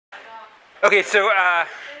Okay, so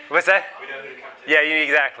what's that? We know who to come to. Yeah,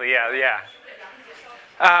 exactly. Yeah.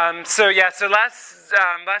 So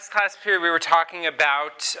last class period we were talking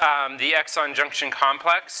about the exon junction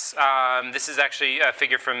complex. This is actually a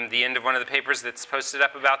figure from the end of one of the papers that's posted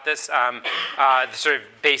up about this. The sort of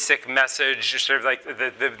basic message, sort of like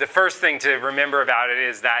the first thing to remember about it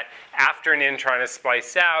is that after an intron is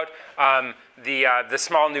spliced out, the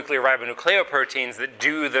small nuclear ribonucleoproteins that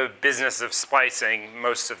do the business of splicing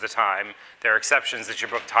most of the time. There are exceptions that your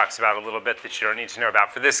book talks about a little bit that you don't need to know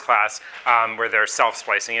about for this class, where there are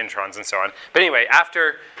self-splicing introns and so on. But anyway,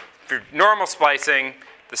 for normal splicing,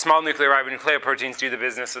 the small nuclear ribonucleoproteins do the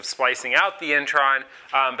business of splicing out the intron,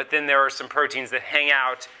 but then there are some proteins that hang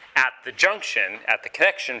out at the junction, at the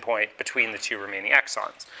connection point between the two remaining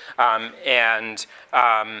exons.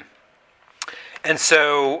 And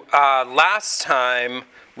so last time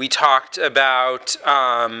we talked about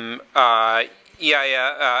EIF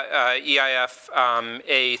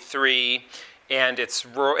A3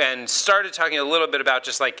 and started talking a little bit about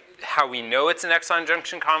just like how we know it's an exon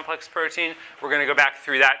junction complex protein. We're going to go back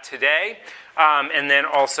through that today, and then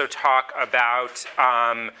also talk about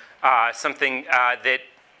something that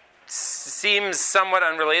seems somewhat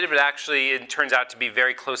unrelated, but actually it turns out to be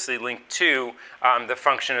very closely linked to the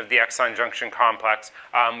function of the exon junction complex,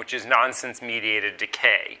 which is nonsense-mediated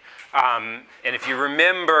decay. And if you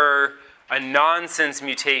remember, a nonsense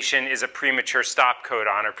mutation is a premature stop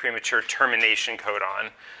codon or premature termination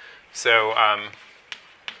codon. So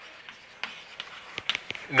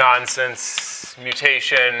nonsense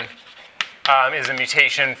mutation is a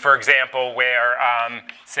mutation, for example, where,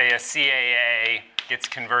 say, a CAA gets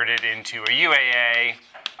converted into a UAA,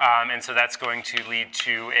 and so that's going to lead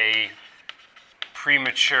to a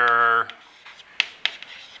premature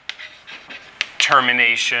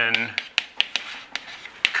termination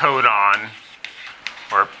codon,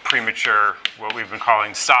 or premature, what we've been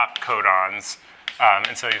calling stop codons.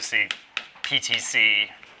 And so you'll see PTC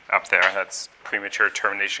up there, that's premature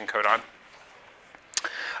termination codon.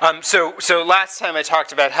 So last time I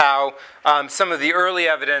talked about how some of the early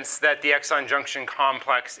evidence that the exon junction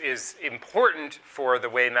complex is important for the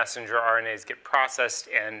way messenger RNAs get processed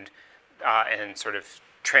and sort of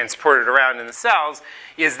transported around in the cells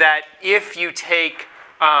is that if you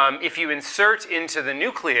insert into the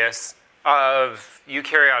nucleus of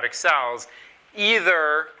eukaryotic cells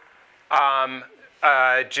either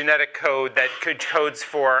a genetic code that codes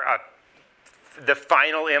for the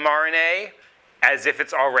final mRNA as if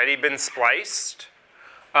it's already been spliced,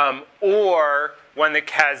 or one that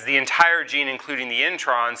has the entire gene, including the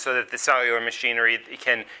intron, so that the cellular machinery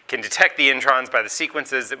can detect the introns by the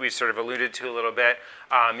sequences that we've sort of alluded to a little bit.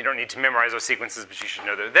 You don't need to memorize those sequences, but you should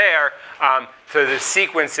know they're there. So the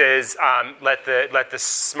sequences let the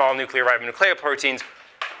small nuclear ribonucleoproteins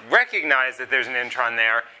recognize that there's an intron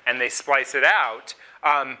there, and they splice it out.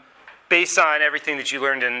 Based on everything that you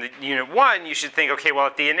learned in Unit 1, you should think, okay, well,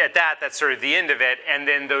 at that's sort of the end of it, and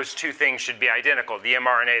then those two things should be identical. The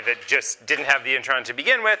mRNA that just didn't have the intron to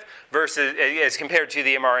begin with versus as compared to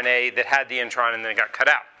the mRNA that had the intron and then got cut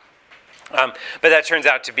out. But that turns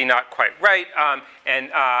out to be not quite right,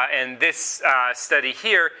 and this study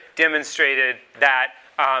here demonstrated that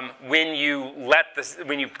when you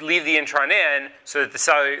leave the intron in so that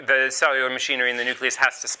the cellular machinery in the nucleus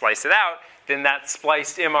has to splice it out, then that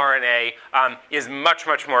spliced mRNA is much,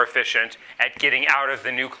 much more efficient at getting out of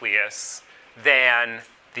the nucleus than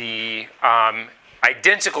the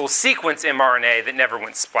identical sequence mRNA that never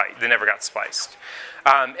got spliced.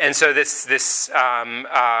 And so this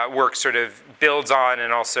work sort of builds on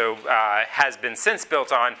and also has been since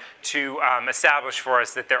built on to establish for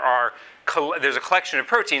us that there's a collection of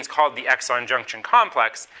proteins called the exon junction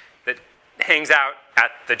complex that hangs out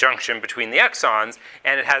at the junction between the exons,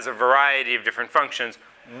 and it has a variety of different functions,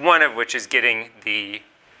 one of which is getting the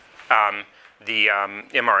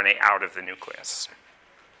mRNA out of the nucleus.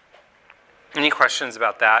 Any questions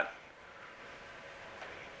about that?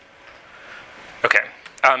 Okay.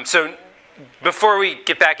 So before we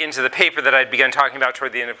get back into the paper that I'd begun talking about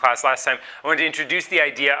toward the end of class last time, I wanted to introduce the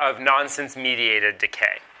idea of nonsense-mediated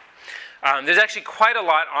decay. There's actually quite a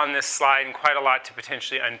lot on this slide and quite a lot to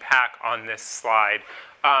potentially unpack on this slide.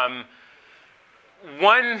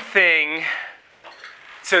 One thing,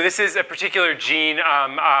 so this is a particular gene,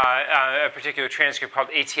 a particular transcript called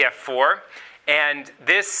ATF4, and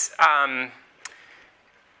this,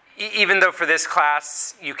 even though for this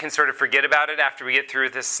class you can sort of forget about it after we get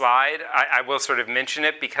through this slide, I will sort of mention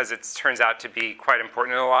it because it turns out to be quite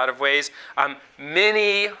important in a lot of ways.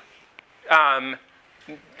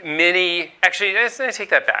 Actually, let's take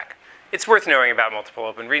that back. it's worth knowing about multiple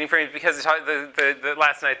open reading frames because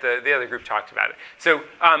last night the other group talked about it. So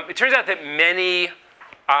it turns out that many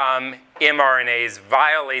mRNAs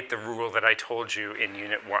violate the rule that I told you in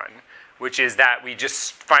Unit 1, which is that we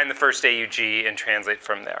just find the first AUG and translate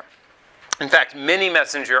from there. In fact, many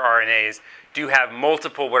messenger RNAs do have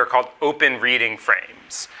multiple what are called open reading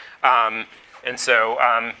frames. And so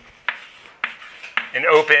an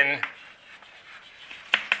open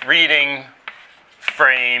reading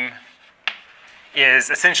frame is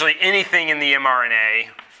essentially anything in the mRNA,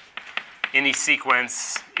 any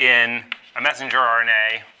sequence in a messenger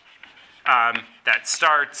RNA that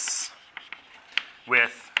starts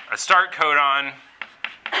with a start codon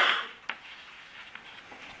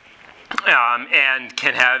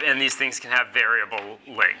and these things can have variable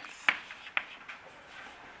length.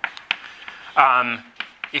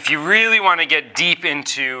 If you really want to get deep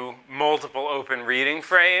into multiple open reading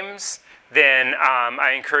frames, then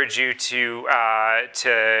I encourage you to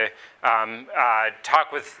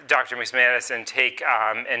talk with Dr. McManus and take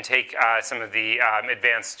some of the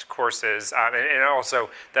advanced courses. And also,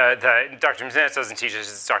 Dr. McManus doesn't teach this,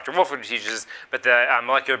 it's Dr. Wolford who teaches, but the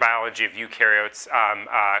molecular biology of eukaryotes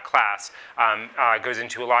class goes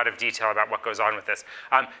into a lot of detail about what goes on with this.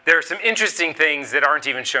 There are some interesting things that aren't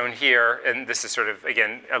even shown here, and this is sort of,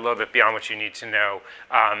 again, a little bit beyond what you need to know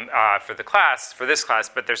for this class,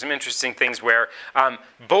 but there's some interesting things where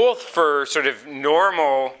both for sort of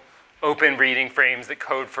normal open reading frames that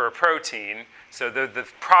code for a protein, so the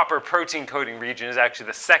proper protein coding region is actually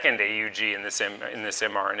the second AUG in this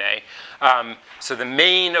mRNA. So the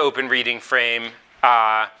main open reading frame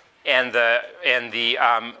and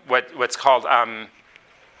what's called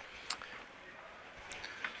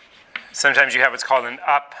sometimes you have what's called an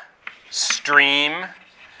upstream,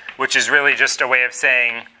 which is really just a way of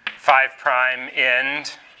saying 5'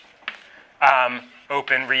 end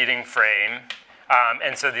open reading frame.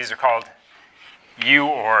 And so these are called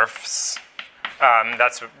UORFs.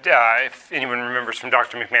 That's if anyone remembers from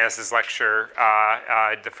Dr. McManus's lecture,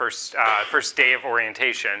 the first day of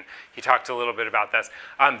orientation, he talked a little bit about this.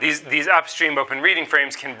 These upstream open reading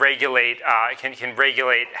frames can regulate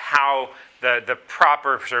how the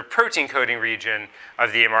proper sort of protein coding region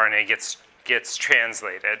of the mRNA gets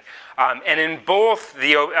translated. And in both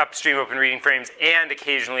the upstream open reading frames and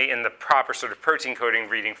occasionally in the proper sort of protein coding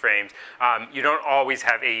reading frames, you don't always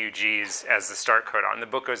have AUGs as the start codon. The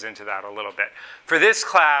book goes into that a little bit. For this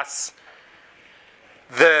class,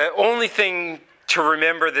 the only thing to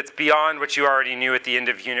remember that's beyond what you already knew at the end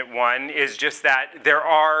of Unit 1 is just that there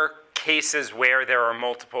are cases where there are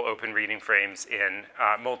multiple open reading frames in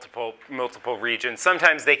multiple regions.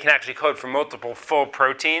 Sometimes they can actually code for multiple full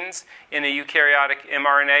proteins in a eukaryotic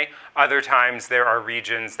mRNA. Other times there are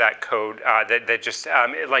regions that code that just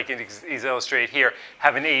like is illustrated here,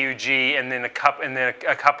 have an AUG and then a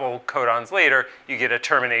couple codons later you get a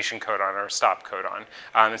termination codon or a stop codon,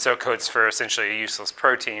 and so it codes for essentially a useless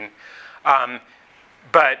protein.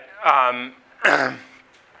 But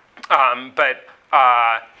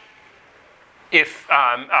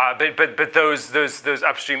those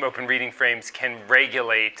upstream open reading frames can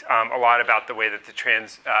regulate a lot about the way that the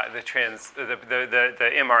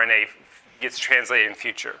mRNA gets translated in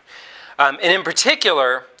future. And in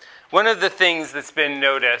particular, one of the things that's been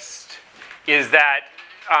noticed is that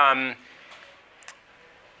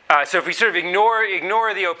so if we sort of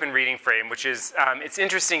ignore the open reading frame, which is it's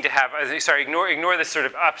interesting to have. Ignore this sort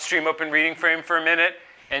of upstream open reading frame for a minute,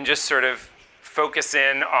 and just sort of focus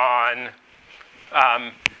in on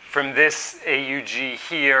from this AUG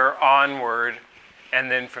here onward,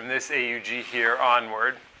 and then from this AUG here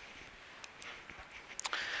onward.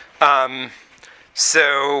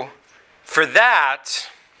 So for that,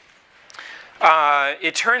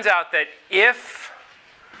 it turns out that if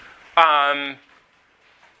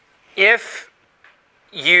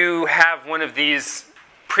you have one of these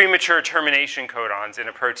premature termination codons in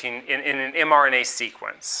a protein, in an mRNA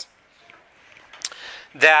sequence,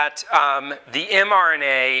 that the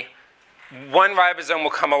mRNA, one ribosome will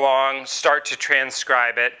come along, start to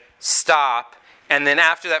transcribe it, stop, and then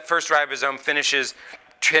after that first ribosome finishes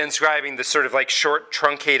transcribing the sort of like short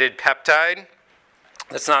truncated peptide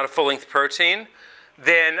that's not a full-length protein,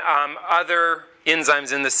 then other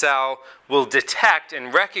enzymes in the cell will detect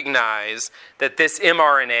and recognize that this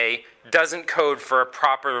mRNA doesn't code for a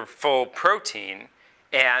proper full protein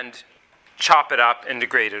and chop it up and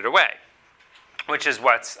degrade it away, which is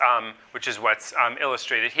what's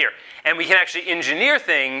illustrated here. And we can actually engineer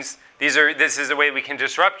things this is a way we can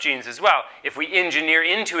disrupt genes as well. If we engineer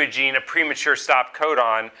into a gene a premature stop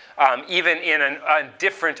codon, even in a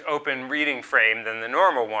different open reading frame than the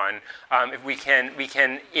normal one, if we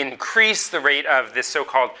can increase the rate of this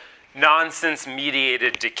so-called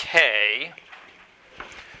nonsense-mediated decay.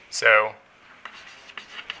 So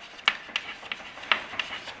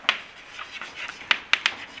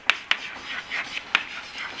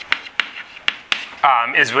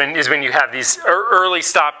is when you have these early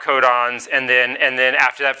stop codons, and then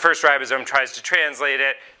after that first ribosome tries to translate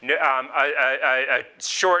it, a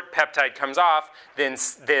short peptide comes off.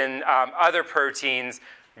 Then other proteins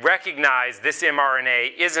recognize this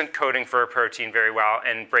mRNA isn't coding for a protein very well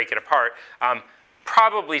and break it apart.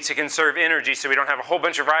 Probably to conserve energy, so we don't have a whole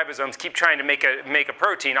bunch of ribosomes keep trying to make a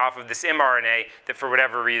protein off of this mRNA that for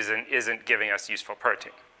whatever reason isn't giving us useful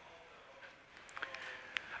protein.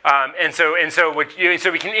 So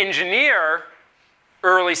we can engineer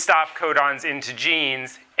early stop codons into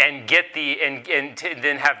genes and get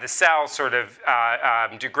then have the cell sort of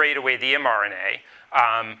degrade away the mRNA.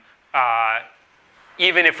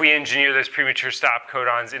 Even if we engineer those premature stop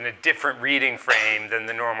codons in a different reading frame than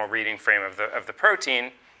the normal reading frame of the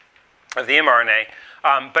protein, of the mRNA.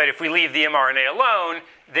 But if we leave the mRNA alone,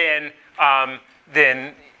 then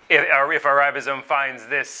if our ribosome finds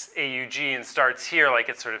this AUG and starts here like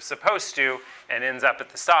it's sort of supposed to and ends up at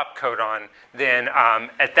the stop codon, then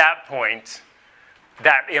at that point,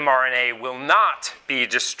 that mRNA will not be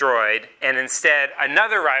destroyed, and instead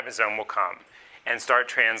another ribosome will come and start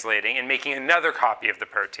translating and making another copy of the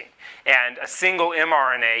protein. And a single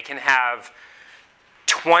mRNA can have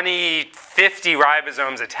 20, 50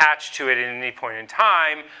 ribosomes attached to it at any point in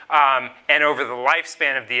time, and over the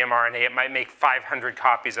lifespan of the mRNA, it might make 500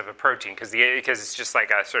 copies of a protein, because it's just like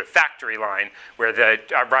a sort of factory line where the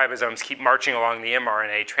ribosomes keep marching along the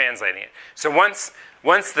mRNA, translating it. So once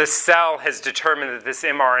the cell has determined that this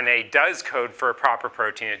mRNA does code for a proper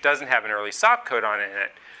protein, it doesn't have an early stop codon in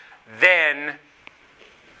it, then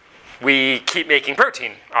we keep making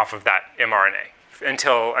protein off of that mRNA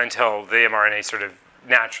until the mRNA sort of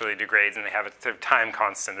naturally degrades, and they have a sort of time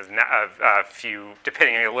constant of a few,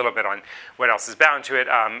 depending a little bit on what else is bound to it,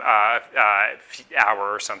 hour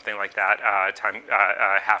or something like that,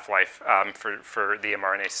 half-life for the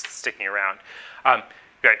mRNA sticking around.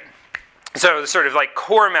 Great. So the sort of like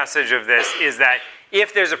core message of this is that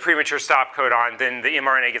if there's a premature stop codon, then the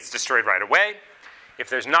mRNA gets destroyed right away. If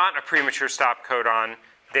there's not a premature stop codon,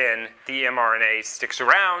 then the mRNA sticks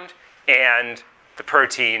around, and the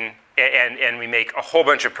protein, and we make a whole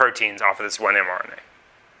bunch of proteins off of this one mRNA.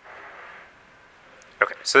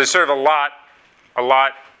 Okay, so there's sort of a lot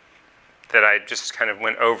that I just kind of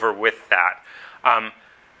went over with that.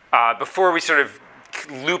 Before we sort of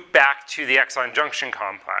loop back to the exon junction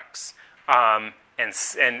complex, and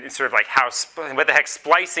sort of like what the heck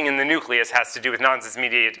splicing in the nucleus has to do with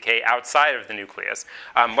nonsense-mediated decay outside of the nucleus.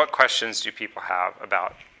 What questions do people have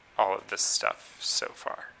about all of this stuff so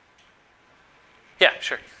far? Yeah,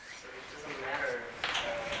 sure. So it doesn't matter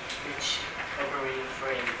which operating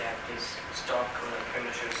frame that this stop codon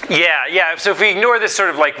premature stop. Yeah. So if we ignore this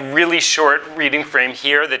sort of like really short reading frame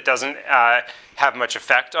here that doesn't have much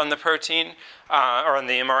effect on the protein, or on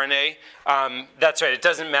the mRNA. That's right. It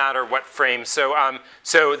doesn't matter what frame. So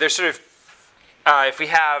there's sort of if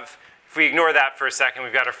we ignore that for a second,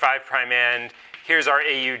 we've got our 5' end. Here's our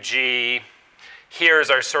AUG.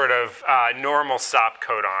 Here's our sort of normal stop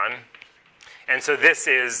codon. And so this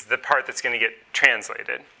is the part that's going to get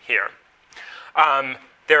translated here.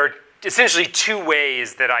 There are essentially two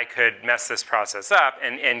ways that I could mess this process up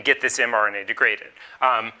and get this mRNA degraded.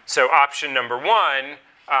 So option number one,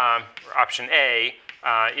 or option A,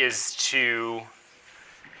 is to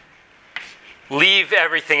leave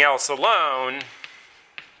everything else alone,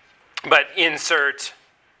 but insert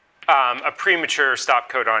a premature stop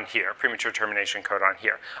codon here, premature termination codon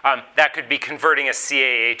here. That could be converting a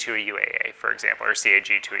CAA to a UAA, for example, or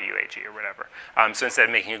CAG to a UAG, or whatever. So instead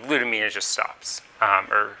of making a glutamine, it just stops.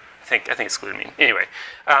 Or I think it's glutamine. Anyway,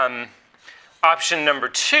 option number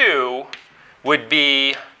two would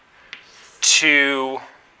be to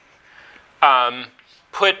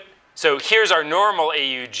so here's our normal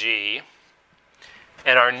AUG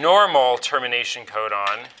and our normal termination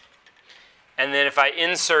codon. And then if I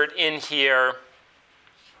insert in here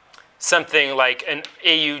something like an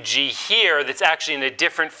AUG here that's actually in a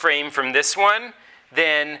different frame from this one,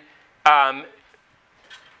 then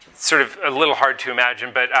sort of a little hard to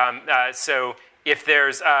imagine, but so if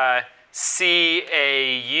there's a CAU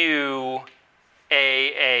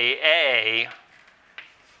AAA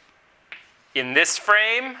in this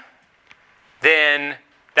frame, then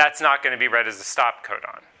that's not going to be read as a stop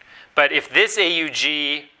codon. But if this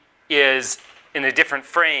AUG is in a different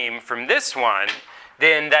frame from this one,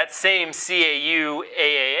 then that same CAU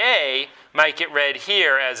AAA might get read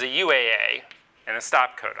here as a UAA and a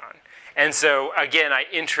stop codon. And so again, by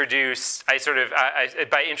introducing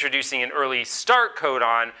an early start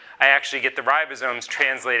codon, I actually get the ribosomes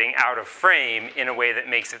translating out of frame in a way that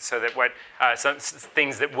makes it so that some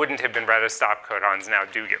things that wouldn't have been read as stop codons now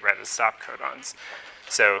do get read as stop codons.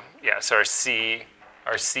 So yeah, so our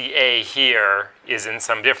CA here is in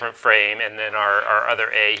some different frame, and then our other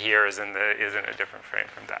A here is in a different frame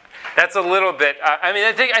from that. That's a little bit. I mean,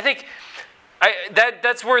 I think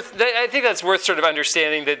that's worth sort of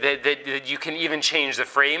understanding that you can even change the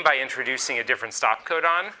frame by introducing a different stop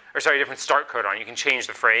codon, different start codon. You can change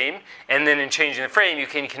the frame, and then in changing the frame, you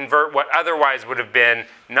can convert what otherwise would have been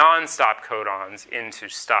non-stop codons into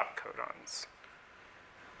stop codons.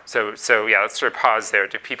 So yeah, let's sort of pause there.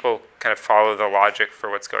 Do people kind of follow the logic for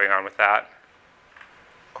what's going on with that?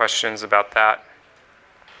 Questions about that?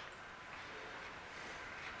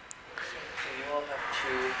 So you all have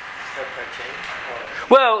two separate genes?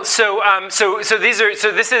 Well,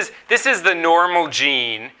 this is the normal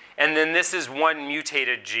gene, and then this is one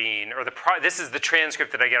mutated gene, or this is the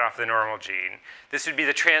transcript that I get off the normal gene. This would be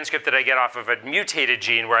the transcript that I get off of a mutated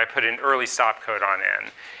gene where I put an early stop codon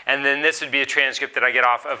in. And then this would be a transcript that I get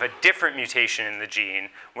off of a different mutation in the gene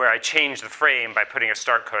where I change the frame by putting a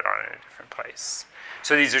start codon in a different place.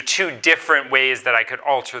 So these are two different ways that I could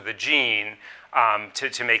alter the gene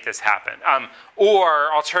to make this happen.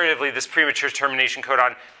 Or alternatively, this premature termination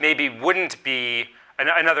codon maybe wouldn't be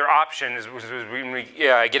another option is when we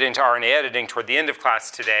get into RNA editing toward the end of class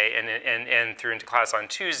today and through into class on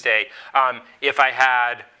Tuesday. If I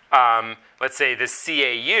had, let's say, this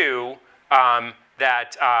CAU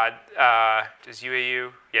does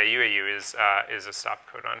UAU? Yeah, UAU is a stop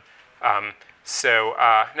codon.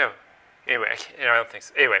 No. Anyway, I don't think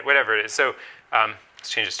so. Anyway, whatever it is. So let's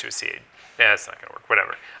change this to a CA. Yeah, that's not going to work.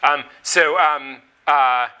 Whatever.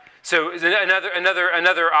 So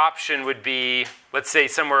another option would be, let's say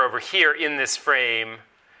somewhere over here in this frame,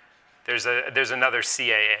 there's another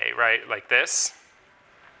CAA, right, like this.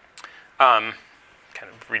 Kind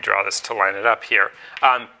of redraw this to line it up here.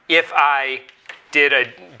 If I did a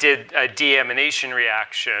deamination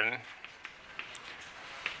reaction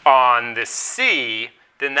on this C,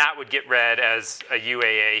 then that would get read as a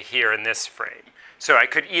UAA here in this frame. So I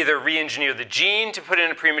could either re-engineer the gene to put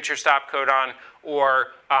in a premature stop codon,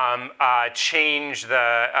 or change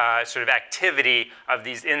the sort of activity of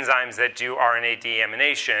these enzymes that do RNA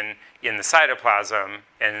deamination in the cytoplasm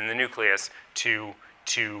and in the nucleus to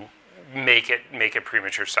make a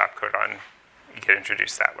premature stop codon get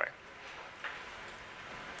introduced that way.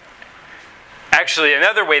 Actually,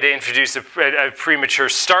 another way to introduce a premature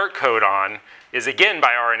start codon is again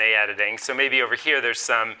by RNA editing. So maybe over here there's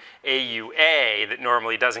some AUA that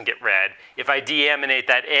normally doesn't get read. If I deaminate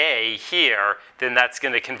that A here, then that's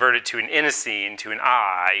going to convert it to an inosine, to an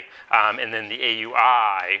I, and then the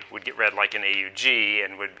AUI would get read like an AUG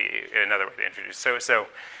and would be another way to introduce. So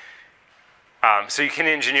you can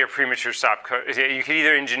engineer premature stop codon. You can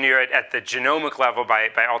either engineer it at the genomic level by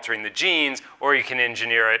altering the genes, or you can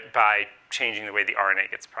engineer it by changing the way the RNA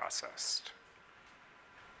gets processed.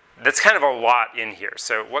 That's kind of a lot in here.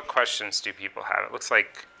 So what questions do people have? It looks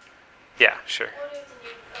like, yeah, sure. What if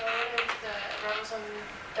the ribosome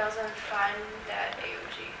doesn't find that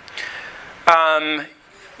AUG?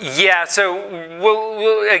 Yeah, so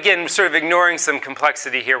we'll again, sort of ignoring some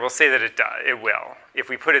complexity here, we'll say that it does. It will. If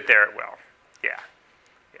we put it there, it will. Yeah.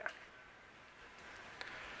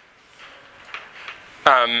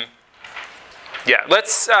 Yeah.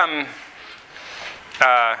 Let's.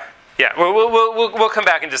 Yeah, we'll come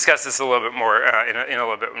back and discuss this a little bit more in a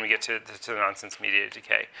little bit when we get to the nonsense-mediated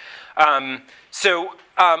decay.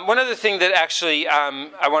 One other thing that actually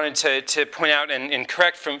I wanted to point out and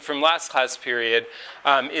correct from last class period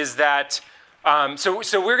is that so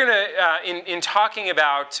we're going to in talking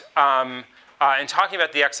about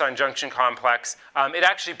the exon junction complex, it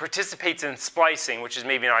actually participates in splicing, which is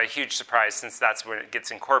maybe not a huge surprise since that's when it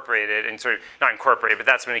gets incorporated, and sort of not incorporated, but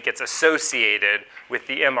that's when it gets associated with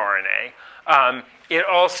the mRNA. It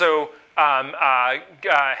also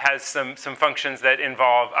has some functions that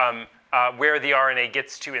involve where the RNA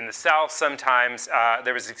gets to in the cell. Sometimes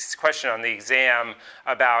there was a question on the exam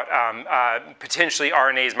about potentially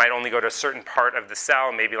RNAs might only go to a certain part of the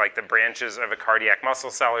cell, maybe like the branches of a cardiac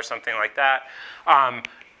muscle cell or something like that.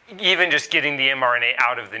 Even just getting the mRNA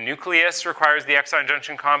out of the nucleus requires the exon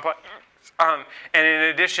junction complex. And in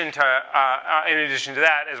addition to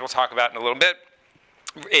that, as we'll talk about in a little bit,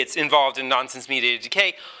 it's involved in nonsense-mediated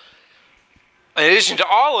decay. In addition to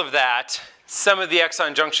all of that, some of the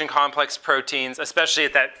exon junction complex proteins, especially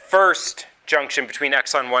at that first junction between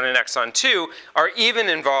exon 1 and exon 2, are even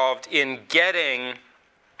involved in getting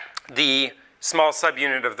the small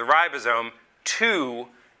subunit of the ribosome to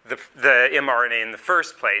the mRNA in the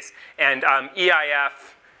first place. And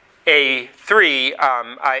EIF-A3,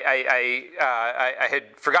 I had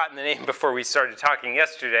forgotten the name before we started talking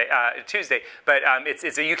Tuesday, but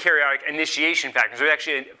it's a eukaryotic initiation factor. So it's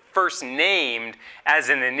actually first named as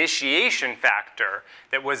an initiation factor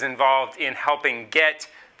that was involved in helping get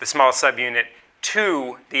the small subunit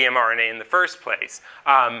to the mRNA in the first place.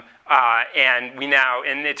 And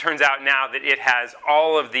it turns out now that it has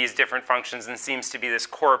all of these different functions and seems to be this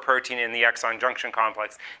core protein in the exon junction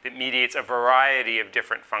complex that mediates a variety of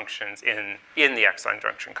different functions in the exon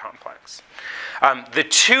junction complex. The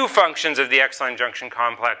two functions of the exon junction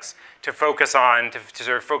complex to focus on, to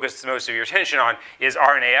sort of focus most of your attention on, is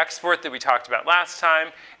RNA export that we talked about last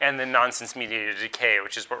time, and then nonsense-mediated decay,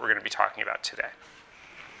 which is what we're going to be talking about today.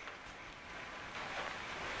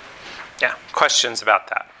 Yeah, questions about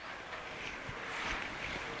that?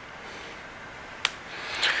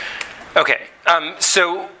 Okay,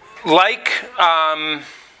 so like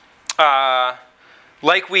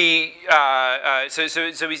we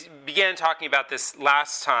began talking about this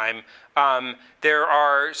last time. There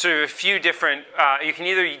are sort of a few different. You can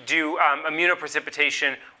either do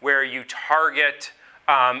immunoprecipitation where you target,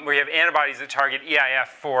 where you have antibodies that target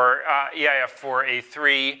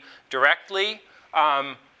EIF4A3 directly.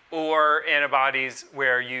 Or antibodies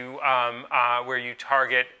where you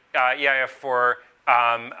target EIF4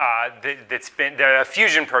 that's been the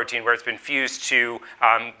fusion protein where it's been fused to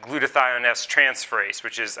glutathione S transferase,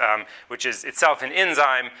 which is itself an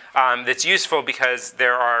enzyme that's useful because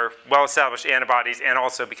there are well-established antibodies, and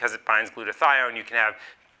also because it binds glutathione, you can have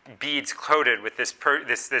beads coated with this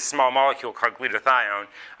small molecule called glutathione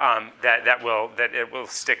that it will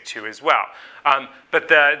stick to as well. But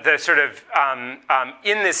the sort of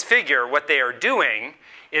in this figure, what they are doing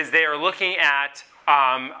is they are looking at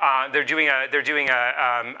they're doing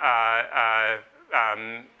a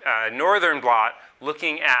northern blot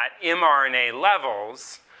looking at mRNA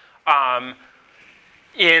levels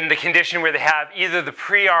in the condition where they have either the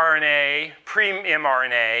pre-mRNA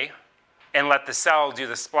and let the cell do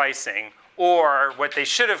the splicing, or what they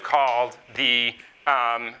should have called the,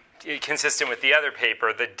 consistent with the other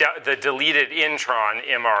paper, the deleted intron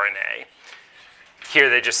mRNA. Here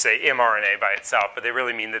they just say mRNA by itself, but they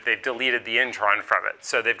really mean that they've deleted the intron from it.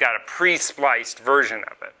 So they've got a pre-spliced version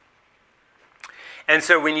of it. And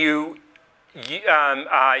so when you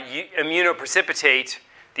immunoprecipitate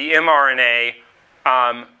the mRNA, you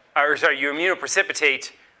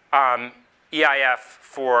immunoprecipitate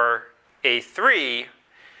EIF4A3,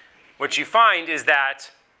 what you find is that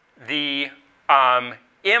the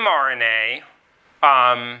mRNA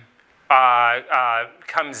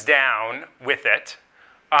comes down with it,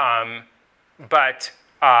 but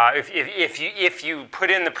if you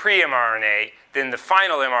put in the pre-mRNA, then the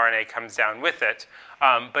final mRNA comes down with it.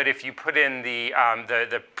 But if you put in the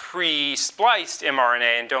pre-spliced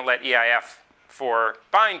mRNA and don't let EIF4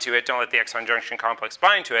 bind to it, don't let the exon junction complex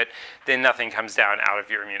bind to it, then nothing comes down out of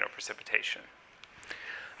your immunoprecipitation.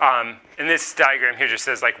 And this diagram here just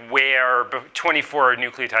says like where 24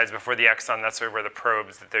 nucleotides before the exon. That's sort of where the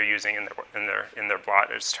probes that they're using in their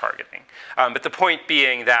blot is targeting. But the point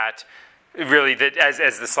being that really, that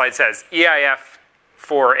as the slide says,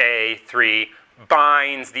 EIF4A3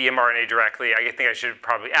 binds the mRNA directly. I think I should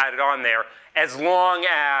probably add it on there as long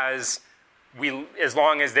as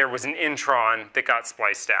there was an intron that got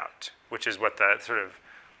spliced out, which is what the sort of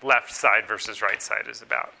left side versus right side is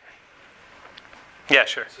about. Yeah,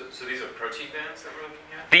 sure. So these are protein bands that we're looking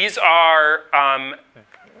at? These are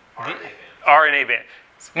RNA bands.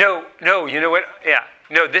 No, you know what? Yeah.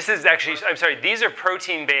 No, this is actually, I'm sorry, these are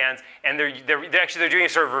protein bands, and they're doing a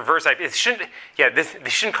sort of reverse IP. They shouldn't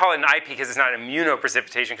call it an IP because it's not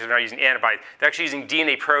immunoprecipitation because they're not using antibodies. They're actually using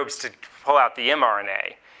DNA probes to pull out the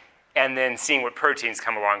mRNA and then seeing what proteins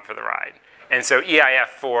come along for the ride. And so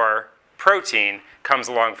EIF4 protein comes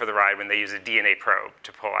along for the ride when they use a DNA probe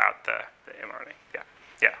to pull out the mRNA.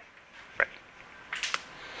 Yeah, right.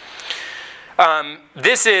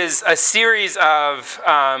 This is a series of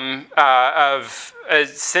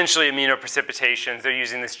essentially immunoprecipitations. They're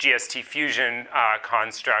using this GST fusion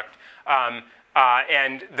construct. And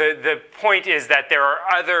the point is that there are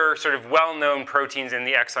other sort of well-known proteins in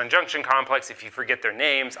the exon junction complex. If you forget their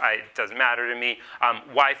names, it doesn't matter to me.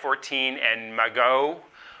 Y14 and MAGO.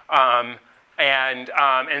 And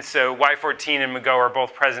so Y14 and MAGO are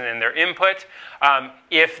both present in their input.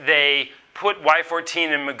 If they put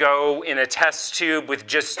Y14 and MAGO in a test tube with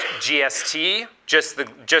just GST, just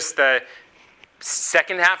the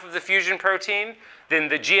second half of the fusion protein, then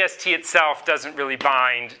the GST itself doesn't really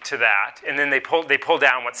bind to that. And then they pull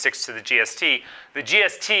down what sticks to the GST. The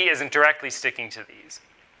GST isn't directly sticking to these.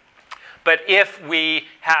 But if we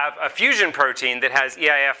have a fusion protein that has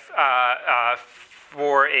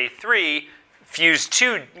EIF4A3 fused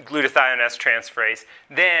to glutathione S transferase,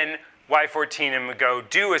 then Y14 and MAGO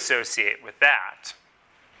do associate with that.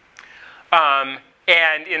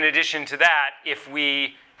 And in addition to that, if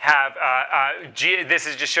we have, this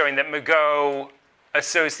is just showing that MAGO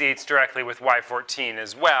associates directly with Y14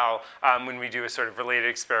 as well when we do a sort of related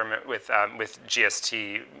experiment with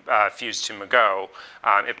GST fused to MAGO.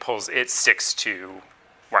 It sticks to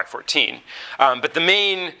Y14. But the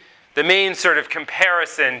main sort of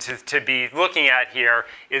comparison to be looking at here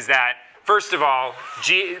is that, first of all,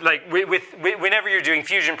 whenever you're doing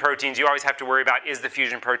fusion proteins, you always have to worry about, is the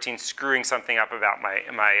fusion protein screwing something up about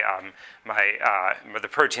the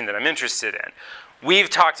protein that I'm interested in? We've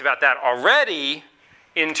talked about that already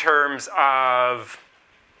in terms of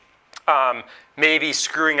maybe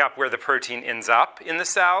screwing up where the protein ends up in the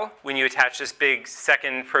cell when you attach this big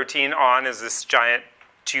second protein on as this giant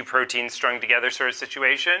two proteins strung together sort of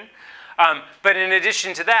situation. But in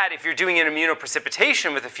addition to that, if you're doing an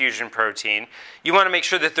immunoprecipitation with a fusion protein, you want to make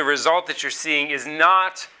sure that the result that you're seeing is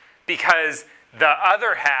not because the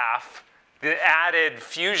other half, the added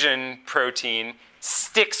fusion protein,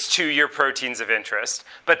 sticks to your proteins of interest,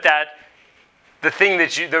 but that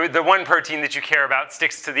the one protein that you care about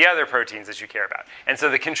sticks to the other proteins that you care about. And so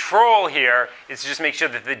the control here is to just make sure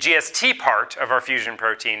that the GST part of our fusion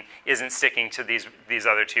protein isn't sticking to these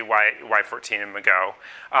other two, Y14 and MAGO.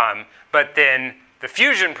 But then the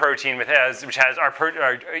fusion protein, which has our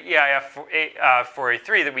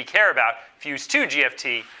EIF4A3 that we care about, fused to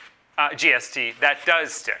GST, that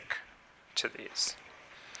does stick to these.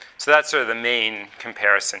 So that's sort of the main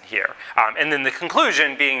comparison here. And then the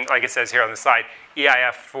conclusion being, like it says here on the slide,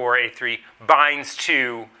 EIF4A3 binds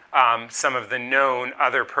to some of the known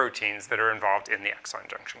other proteins that are involved in the exon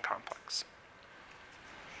junction complex.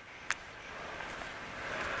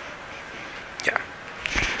 Yeah.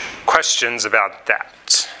 Questions about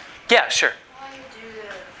that? Yeah, sure. Why you do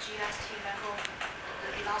the GST level,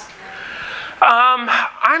 the last name?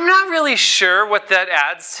 I'm not really sure what that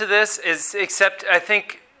adds to this, except I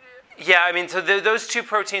think, yeah, I mean, so those two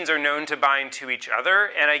proteins are known to bind to each other,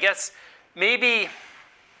 and I guess maybe,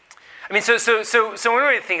 I mean, so one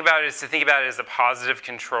way to think about it is to think about it as a positive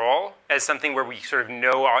control, as something where we sort of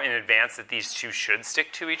know in advance that these two should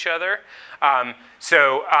stick to each other.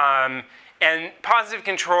 And positive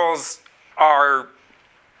controls are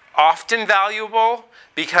often valuable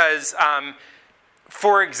because,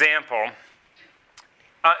 for example,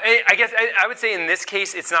 I guess I would say in this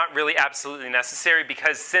case it's not really absolutely necessary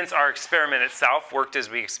because since our experiment itself worked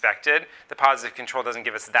as we expected, the positive control doesn't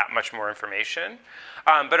give us that much more information.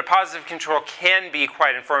 But a positive control can be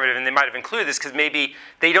quite informative, and they might have included this because maybe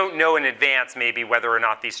they don't know in advance maybe whether or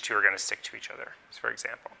not these two are going to stick to each other, for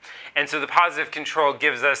example. And so the positive control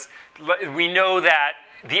gives us, we know that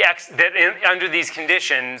under these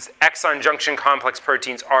conditions, exon junction complex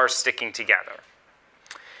proteins are sticking together.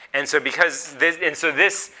 And so if we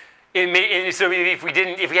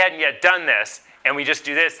hadn't yet done this, and we just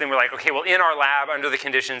do this, then we're like, okay, well, in our lab, under the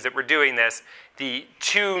conditions that we're doing this, the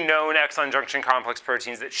two known exon junction complex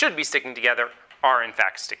proteins that should be sticking together are in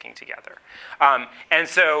fact sticking together. And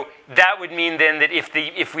so that would mean then that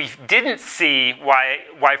if we didn't see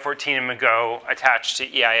Y14 and MAGO attached to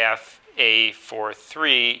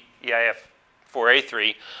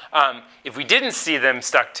EIF4A3, if we didn't see them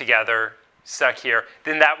stuck here,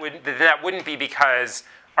 then that wouldn't be because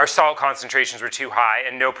our salt concentrations were too high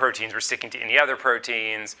and no proteins were sticking to any other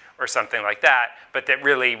proteins or something like that, but that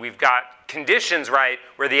really we've got conditions right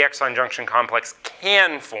where the exon junction complex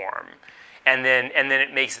can form. And then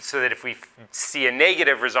it makes it so that if we see a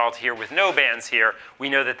negative result here with no bands here, we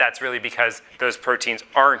know that that's really because those proteins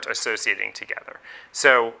aren't associating together.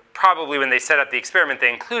 So probably when they set up the experiment,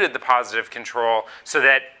 they included the positive control so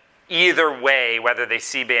that either way, whether they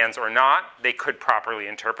see bands or not, they could properly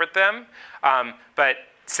interpret them. But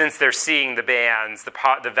since they're seeing the bands, the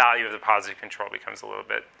value of the positive control becomes a little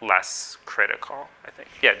bit less critical, I think.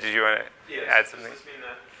 Yeah, did you want to add something? Does this mean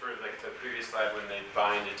that for like the previous slide when they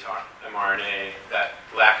bind into mRNA, that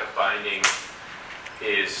lack of binding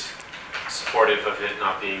is supportive of it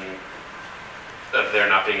not being, of there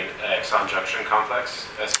not being an exon junction complex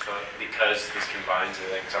because this combines an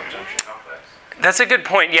exon junction complex? That's a good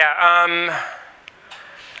point. Yeah,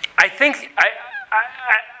 I think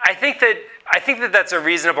that I think that that's a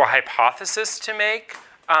reasonable hypothesis to make.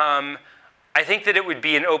 I think that it would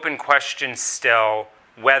be an open question still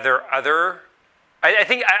whether other. I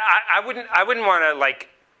think I wouldn't want to like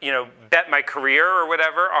bet my career or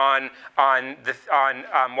whatever on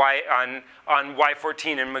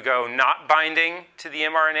Y14 and MAGO not binding to the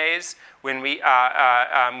mRNAs when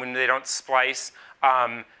they don't splice.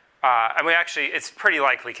 I mean, actually, it's pretty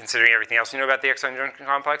likely considering everything else you know about the exon junction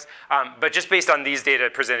complex. But just based on these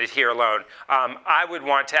data presented here alone, I would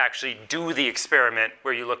want to actually do the experiment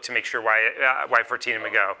where you look to make sure Y14 and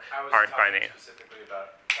MAGO aren't binding. I was talking specifically about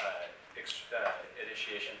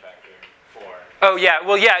initiation factor 4. Oh, yeah.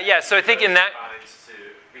 Well, yeah. So I think in that.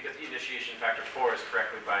 Because initiation factor 4 is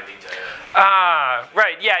correctly binding to.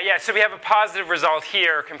 Right. Yeah. So we have a positive result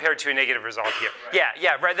here compared to a negative result here. Right.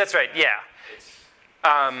 Yeah. Right. That's right. Yeah. It's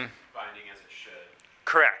binding as it should.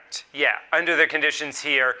 Correct. Yeah. Under the conditions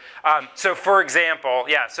here. So for example,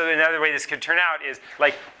 so another way this could turn out is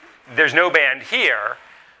like there's no band here.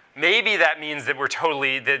 Maybe that means that we're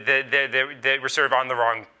totally that we're sort of on the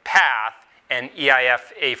wrong path, and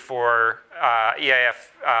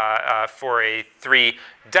EIF4A3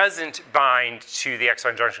 doesn't bind to the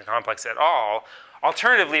exon junction complex at all.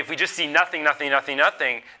 Alternatively, if we just see nothing,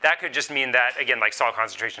 that could just mean that, again, like salt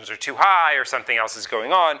concentrations are too high or something else is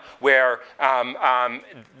going on where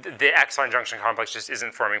the exon junction complex just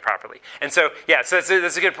isn't forming properly. And so, so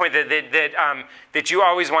that's a good point that you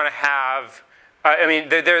always want to have. I mean,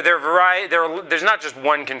 there's not just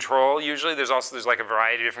one control usually. There's like a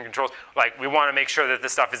variety of different controls. Like we want to make sure that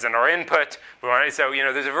this stuff is in our input. There's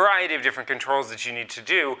a variety of different controls that you need to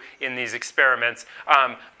do in these experiments.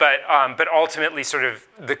 But ultimately, sort of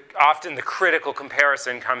often the critical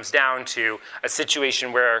comparison comes down to a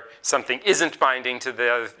situation where something isn't binding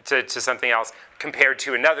to something else compared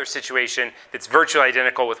to another situation that's virtually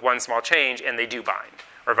identical with one small change and they do bind,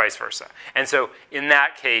 or vice versa. And so in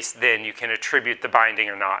that case, then you can attribute the binding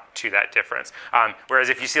or not to that difference. Whereas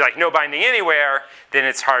if you see like no binding anywhere, then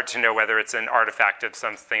it's hard to know whether it's an artifact of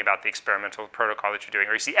something about the experimental protocol that you're doing.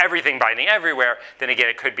 Or you see everything binding everywhere, then again,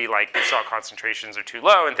 it could be like the salt concentrations are too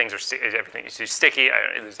low and everything is too sticky.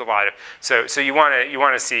 There's a lot of, so you want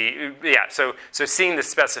to see, so seeing the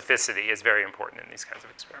specificity is very important in these kinds of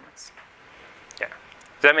experiments. Yeah,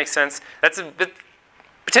 does that make sense? That's a bit,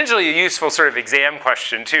 potentially a useful sort of exam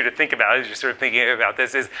question too to think about as you're sort of thinking about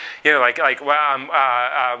this is, what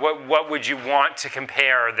would you want to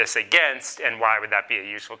compare this against, and why would that be a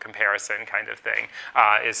useful comparison kind of thing?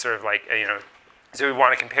 Is sort of like so we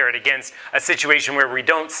want to compare it against a situation where we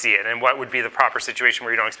don't see it, and what would be the proper situation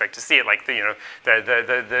where you don't expect to see it, like the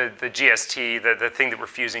GST, the thing that we're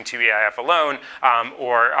fusing to EIF alone,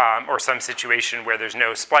 or some situation where there's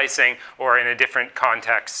no splicing, or in a different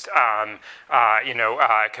context,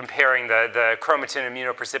 comparing the chromatin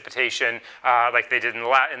immunoprecipitation, like they did in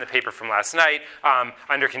the paper from last night,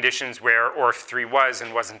 under conditions where ORF3 was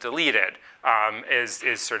and wasn't deleted,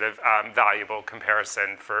 is sort of valuable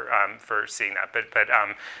comparison for seeing that.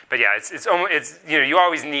 But yeah, it's you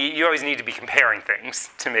always need to be comparing things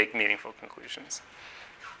to make meaningful conclusions.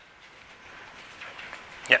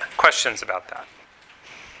 Yeah, questions about that?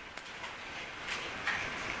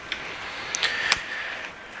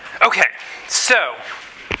 Okay, so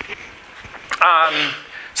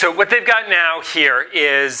what they've got now here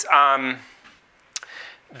is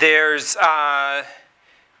there's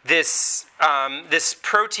this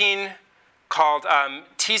protein called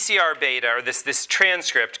TCR beta, or this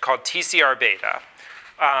transcript called TCR beta,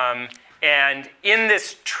 and in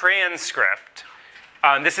this transcript,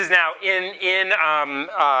 this is now in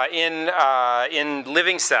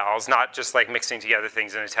living cells, not just like mixing together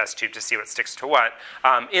things in a test tube to see what sticks to what.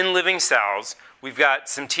 In living cells, we've got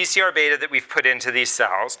some TCR beta that we've put into these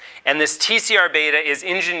cells, and this TCR beta is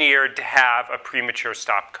engineered to have a premature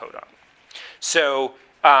stop codon. So,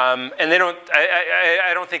 and they don't.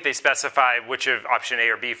 I don't think they specify which of option A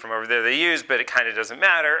or B from over there they use, but it kind of doesn't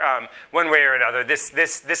matter. One way or another,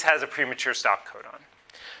 this has a premature stop codon.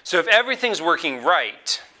 So if everything's working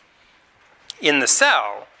right in the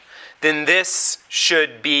cell, then this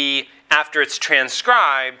should be, after it's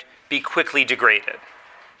transcribed, be quickly degraded.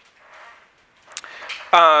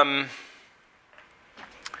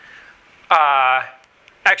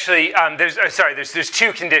 Actually, there's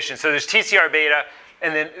two conditions. So there's TCR beta,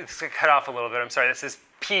 and then it's cut off a little bit. I'm sorry. This is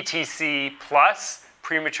PTC plus,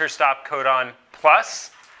 premature stop codon plus,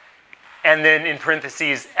 and then in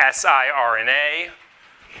parentheses siRNA,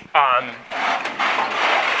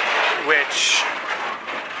 which,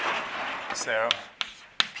 so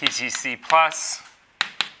PTC plus,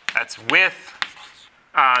 that's with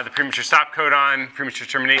the premature stop codon, premature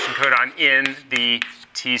termination codon in the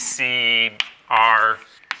TCR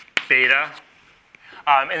beta.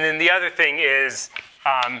 And then the other thing is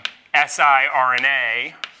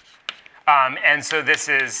siRNA. And so this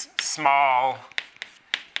is small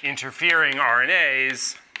interfering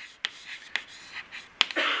RNAs.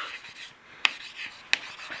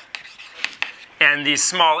 And these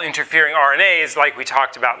small interfering RNAs, like we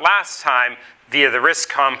talked about last time, via the RISC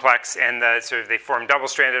complex, and they form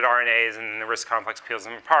double-stranded RNAs, and then the RISC complex peels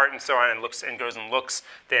them apart, and so on, and goes and looks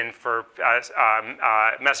then for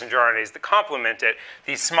messenger RNAs that complement it.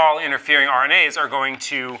 These small interfering RNAs are going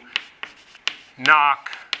to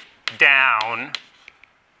knock down,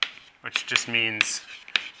 which just means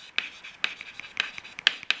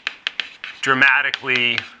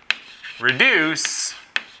dramatically reduce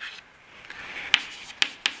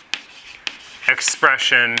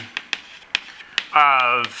expression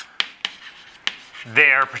of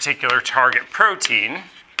their particular target protein.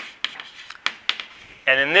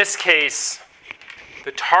 And in this case,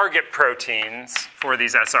 the target proteins for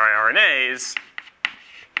these siRNAs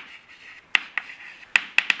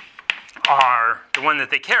are the one that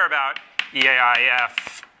they care about,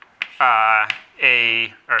 EAIF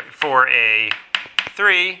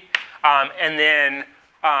 4A3, and then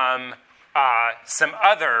some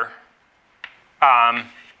other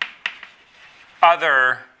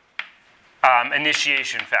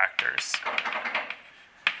initiation factors.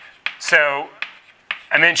 So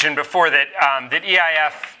I mentioned before that, that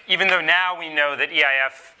EIF, even though now we know that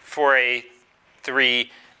EIF 4A3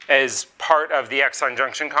 is part of the exon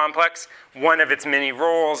junction complex, one of its many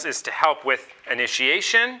roles is to help with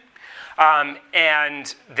initiation. And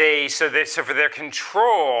so for their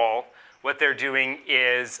control, what they're doing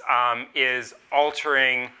is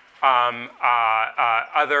altering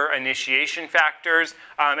other initiation factors,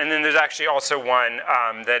 and then there's actually also one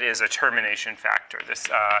that is a termination factor. This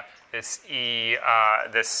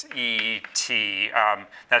ET.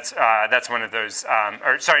 That's one of those.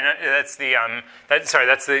 Or sorry, no, that's the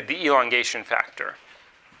that's the elongation factor.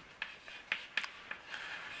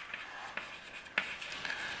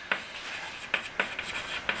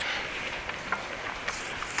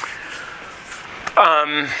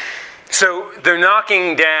 So they're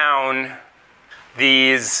knocking down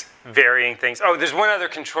these varying things. Oh, there's one other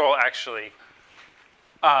control, actually,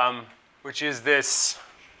 which is this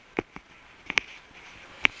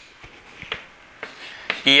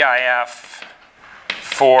EIF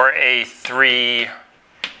 4A3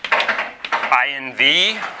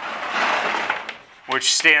 INV,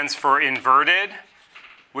 which stands for inverted,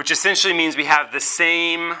 which essentially means we have the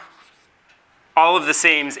same all of the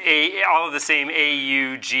same A,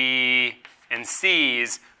 U, G, and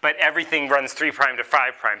C's, but everything runs 3' to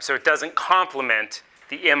 5', so it doesn't complement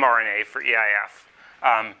the mRNA for EIF.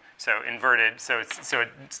 So inverted, so it's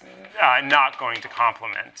not going to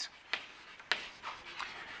complement.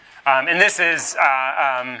 And this is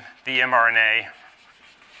the mRNA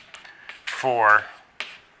for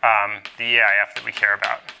the EIF that we care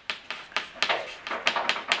about.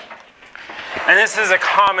 And this is a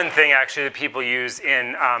common thing, actually, that people use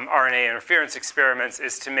in RNA interference experiments,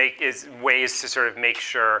 is ways to sort of make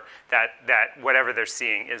sure that whatever they're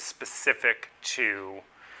seeing is specific to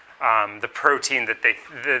the protein that the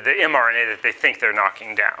mRNA that they think they're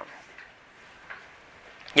knocking down.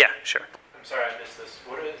 Yeah, sure. I'm sorry, I missed this.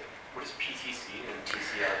 What is PTC and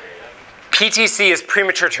TCR beta? PTC is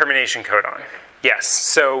premature termination codon. Yes.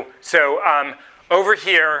 So over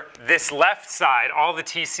here, this left side, all the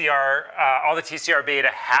TCR beta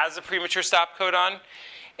has a premature stop codon,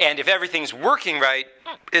 and if everything's working right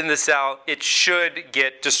in the cell, it should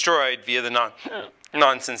get destroyed via the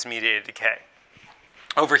nonsense-mediated decay.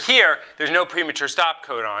 Over here, there's no premature stop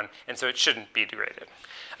codon, and so it shouldn't be degraded.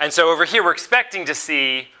 And so over here, we're expecting to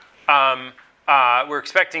see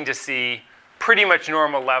pretty much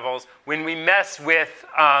normal levels. When we mess with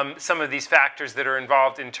some of these factors that are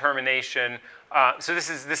involved in termination, so this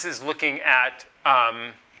is looking at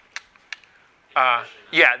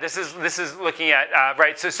this is looking at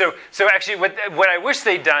right. So actually, what I wish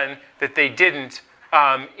they'd done that they didn't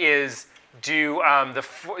is do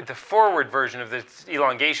the forward version of the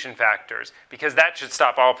elongation factors, because that should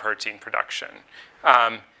stop all protein production.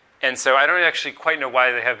 And so I don't actually quite know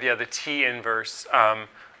why they have the T inverse.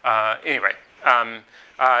 Anyway. One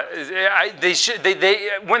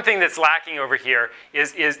thing that's lacking over here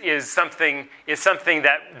is something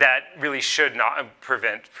that really should not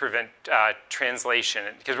prevent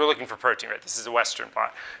translation, because we're looking for protein, right? This is a Western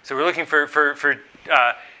blot, so we're looking for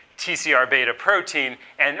TCR beta protein,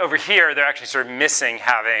 and over here they're actually sort of missing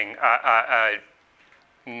having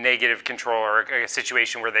negative control or a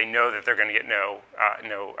situation where they know that they're going to get no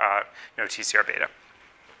TCR beta.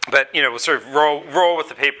 But we'll sort of roll with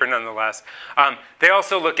the paper nonetheless. They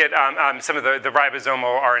also look at some of the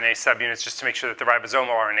ribosomal RNA subunits just to make sure that the ribosomal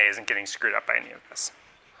RNA isn't getting screwed up by any of this.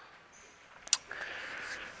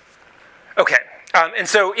 Okay, and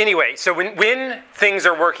so anyway, so when things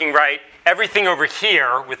are working right, everything over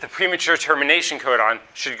here with the premature termination codon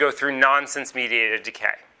should go through nonsense-mediated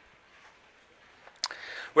decay.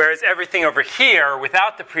 Whereas everything over here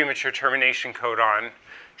without the premature termination codon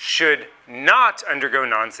should not undergo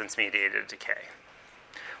nonsense-mediated decay,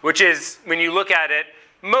 which is, when you look at it,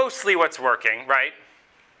 mostly what's working, right?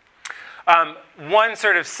 One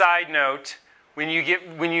sort of side note, when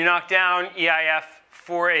you knock down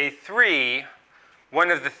EIF4A3, one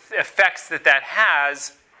of the effects that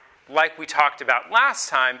has, like we talked about last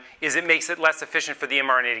time, is it makes it less efficient for the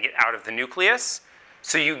mRNA to get out of the nucleus.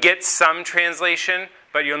 So you get some translation,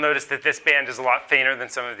 but you'll notice that this band is a lot fainter than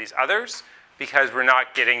some of these others because we're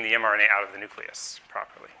not getting the mRNA out of the nucleus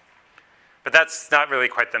properly. But that's not really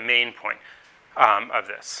quite the main point of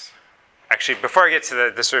this. Actually, before I get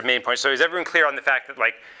to the sort of main point, so is everyone clear on the fact that,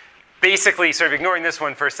 like, basically sort of ignoring this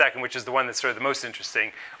one for a second, which is the one that's sort of the most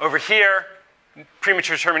interesting. Over here,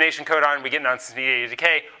 premature termination codon, we get nonsense-mediated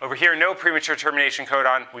decay. Over here, no premature termination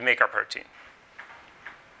codon, we make our protein.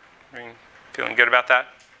 Feeling good about that?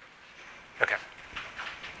 Okay.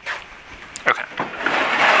 Okay.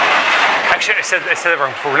 Actually, I said that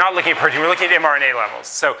wrong before. We're not looking at protein. We're looking at mRNA levels.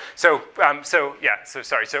 So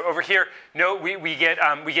sorry. So over here, no, we get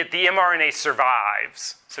the mRNA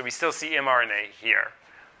survives. So we still see mRNA here.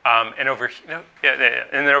 And over and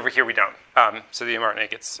then over here we don't. So the mRNA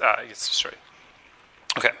gets destroyed.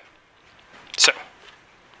 Okay.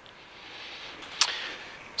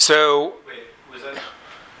 So. Wait, was that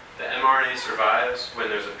the mRNA survives when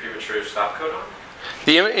there's a premature stop codon?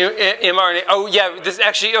 The mRNA. Oh yeah. This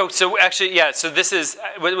actually. Oh, so actually, yeah. So this is.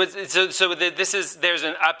 This is.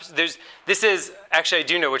 This is actually. I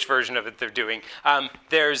do know which version of it they're doing.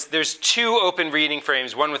 There's two open reading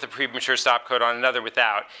frames. One with a premature stop codon, another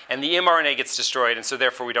without. And the mRNA gets destroyed, and so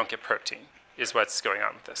therefore we don't get protein. Is what's going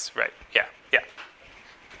on with this, right? Yeah. Yeah.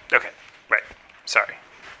 Okay. Right. Sorry.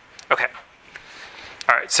 Okay.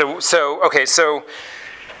 All right. So okay. So.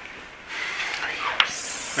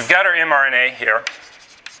 We've got our mRNA here.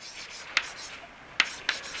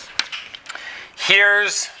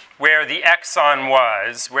 Here's where the exon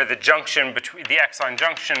was, where the junction between the exon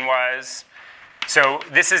junction was. So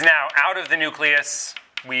this is now out of the nucleus.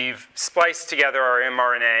 We've spliced together our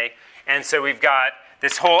mRNA, and so we've got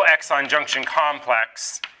this whole exon junction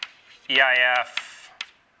complex, EIF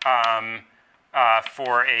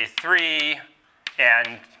 4A3,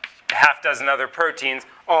 and a half dozen other proteins,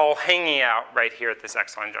 all hanging out right here at this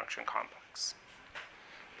exon junction complex.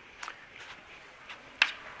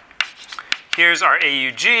 Here's our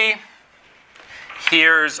AUG.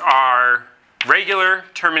 Here's our regular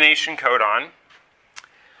termination codon.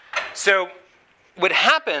 So what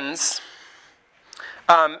happens,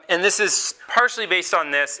 and this is partially based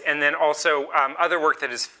on this, and then also other work that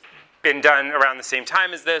has been done around the same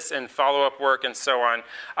time as this, and follow-up work and so on.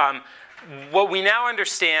 What we now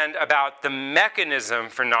understand about the mechanism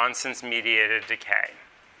for nonsense-mediated decay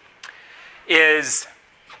is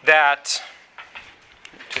that,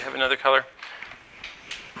 do you have another color?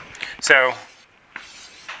 So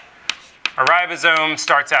a ribosome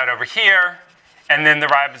starts out over here, and then the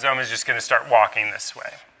ribosome is just going to start walking this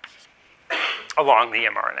way along the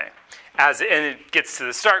mRNA. And it gets to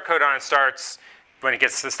the start codon, it starts. When it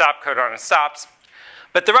gets to the stop codon, it stops.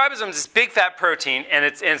 But the ribosome is this big fat protein, and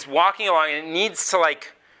it's walking along, and it needs to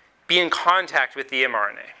be in contact with the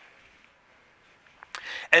mRNA.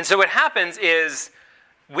 And so what happens is,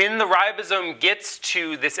 when the ribosome gets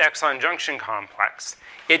to this exon junction complex,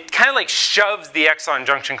 it kind of shoves the exon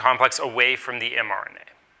junction complex away from the mRNA.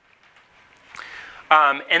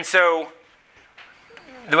 And so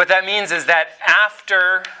what that means is that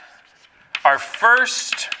after our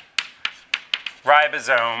first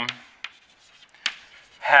ribosome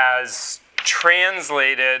has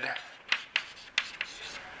translated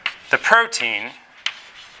the protein,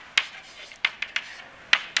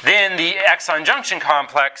 then the exon junction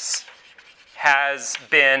complex has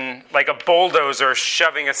been, like a bulldozer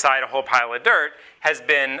shoving aside a whole pile of dirt, has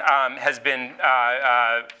been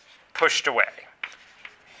pushed away.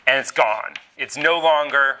 And it's gone. It's no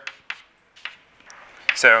longer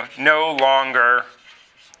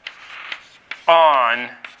on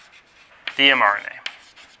the mRNA.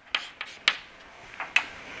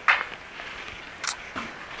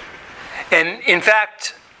 And in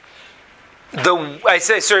fact, I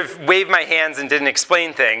say sort of waved my hands and didn't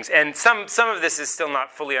explain things, and some of this is still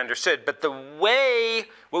not fully understood. But the way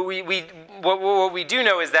what we do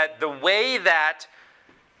know is that the way that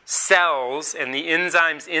cells and the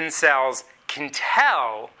enzymes in cells can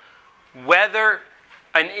tell whether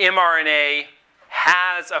an mRNA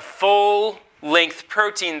has a full-length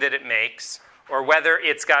protein that it makes or whether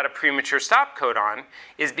it's got a premature stop codon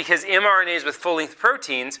is because mRNAs with full-length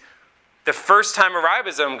proteins, the first time a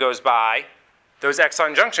ribosome goes by, those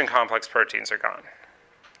exon junction complex proteins are gone.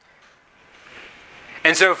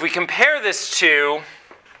 And so if we compare this to,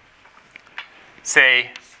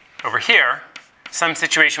 say, over here, some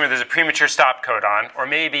situation where there's a premature stop codon, or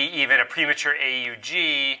maybe even a premature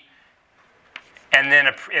AUG, and then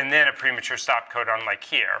a premature stop codon like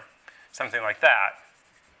here, something like that,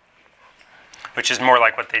 which is more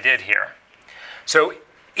like what they did here. So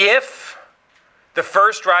if the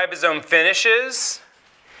first ribosome finishes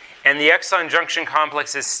and the exon junction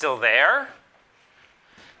complex is still there,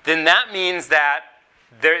 then that means that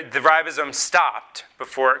the ribosome stopped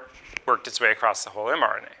before it worked its way across the whole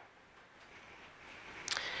mRNA.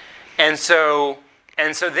 And so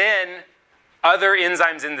then other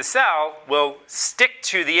enzymes in the cell will stick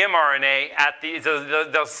to the mRNA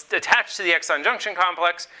they'll attach to the exon junction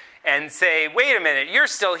complex and say, wait a minute, you're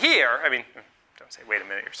still here. I mean, don't say, wait a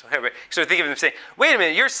minute, you're still here. But so think of them saying, wait a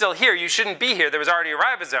minute, you're still here. You shouldn't be here. There was already a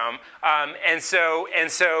ribosome. And so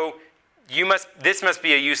this must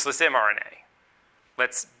be a useless mRNA.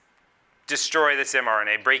 Let's destroy this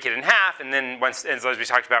mRNA, break it in half, and then once, as we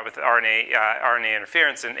talked about with RNA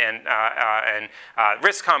interference and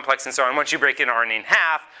RISC complex and so on, once you break an RNA in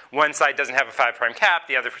half, one side doesn't have a 5' cap,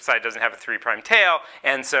 the other side doesn't have a 3' tail,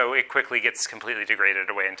 and so it quickly gets completely degraded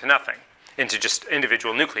away into nothing, into just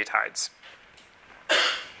individual nucleotides. Does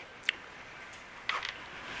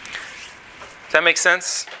that make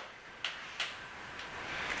sense?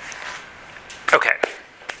 Okay.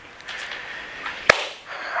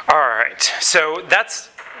 All right, so that's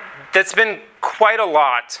been quite a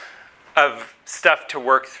lot of stuff to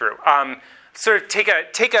work through. Sort of take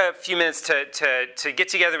a few minutes to get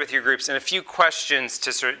together with your groups and a few questions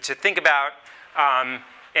to think about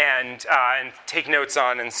and take notes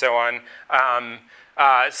on and so on.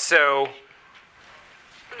 So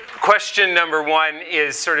question number one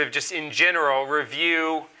is sort of just in general,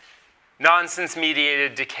 review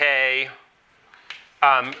nonsense-mediated decay,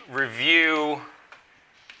 review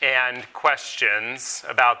and questions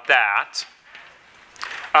about that.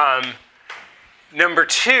 Number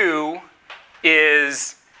two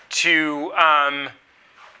is to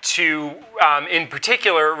in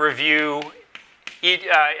particular, review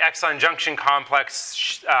exon junction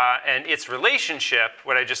complex and its relationship,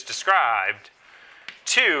 what I just described,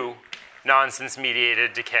 to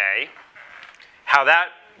nonsense-mediated decay, how that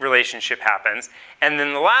relationship happens. And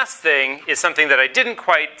then the last thing is something that I didn't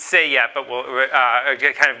quite say yet, but I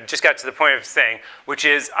kind of just got to the point of saying, which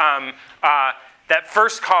is that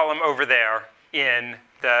first column over there in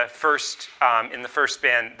the first band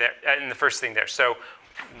there, in the first thing there. So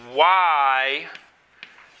why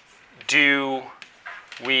do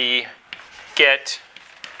we get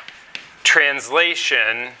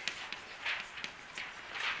translation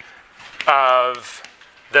of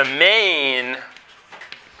the main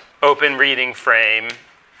open reading frame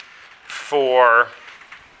for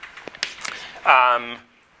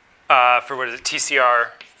what is it,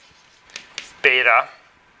 TCR beta,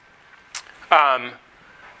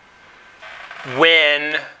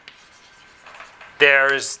 when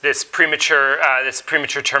there's this premature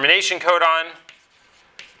termination codon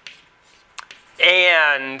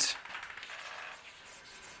and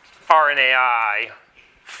RNAi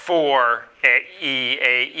for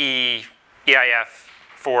EIF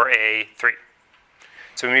 4A3.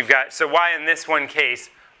 So why in this one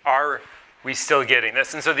case are we still getting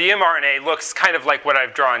this? And so the mRNA looks kind of like what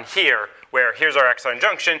I've drawn here, where here's our exon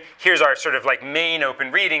junction, here's our sort of like main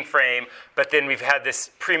open reading frame, but then we've had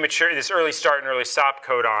this early start and early stop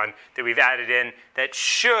codon that we've added in that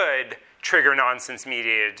should trigger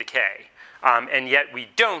nonsense-mediated decay. And yet we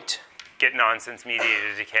don't get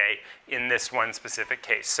nonsense-mediated decay in this one specific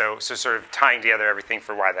case. So sort of tying together everything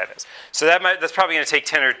for why that is. So that's probably going to take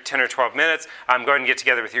 10 or 12 minutes. Go ahead and get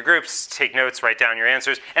together with your groups, take notes, write down your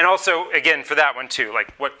answers. And also, again, for that one too,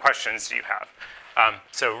 like what questions do you have?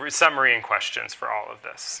 So summary and questions for all of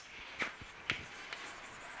this.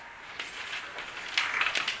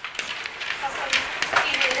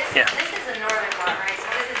 This is a northern blot, right? So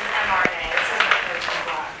this is an mRNA. This isn't a protein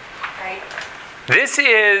blot, right? This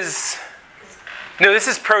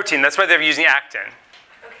is protein. That's why they're using actin.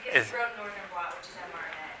 Okay, because you wrote northern blot, which is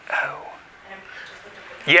mRNA. Oh. And I just looked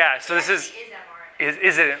at the Yeah, so this is Is mRNA.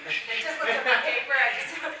 is it? I just looked at my paper. I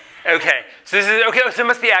just. Okay, so this is okay. So it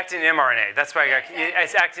must be actin mRNA. That's why I got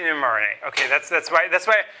it's actin mRNA. Okay, that's why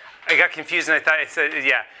I got confused and I thought I said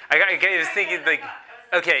yeah. I was thinking like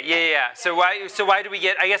okay yeah. So why do we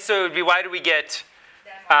get? I guess so it would be why do we get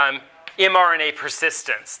mRNA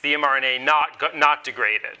persistence? The mRNA not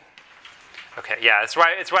degraded. Okay, yeah, it's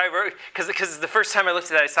why because the first time I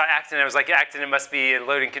looked at it, I saw actin, I was like, actin, it must be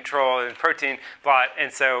loading control and protein blot,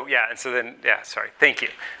 and so then sorry, thank you.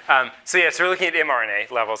 So we're looking at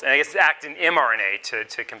mRNA levels, and I guess it's actin mRNA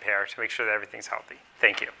to compare to make sure that everything's healthy.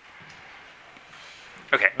 Thank you.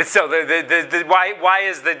 Okay, but still, the why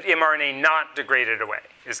is the mRNA not degraded away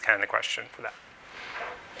is kind of the question for that.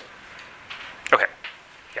 Okay,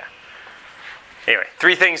 yeah. Anyway,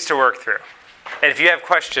 3 things to work through, and if you have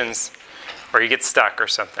questions. Or you get stuck or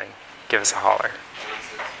something, give us a holler.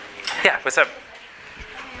 Yeah, what's up?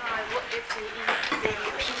 What if the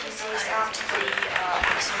PTC is after the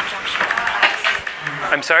axon junction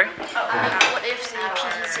complex? I'm sorry? What if the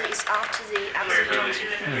PTC is after the axon junction?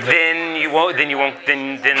 Then you won't.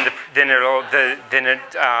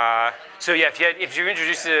 So yeah, if you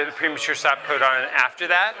introduce a premature stop codon after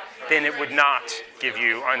that, then it would not give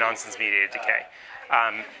you a nonsense-mediated decay.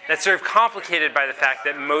 That's sort of complicated by the fact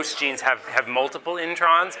that most genes have multiple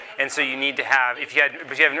introns, and so you need to have, if you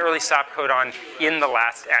have an early stop codon in the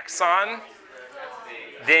last exon,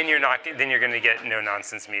 then you're going to get no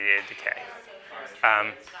nonsense mediated decay.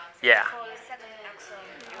 Yeah.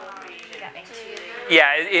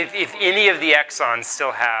 Yeah, if any of the exons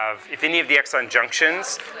if any of the exon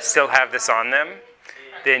junctions still have this on them,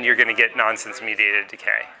 then you're going to get nonsense mediated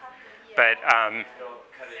decay. But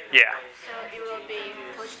yeah. So it will be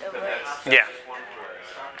pushed away. Yeah.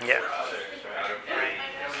 Yeah.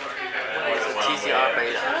 TCR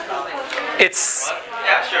beta.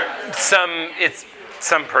 It's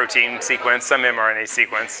some protein sequence, some mRNA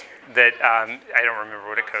sequence that I don't remember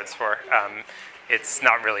what it codes for. It's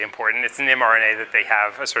not really important. It's an mRNA that they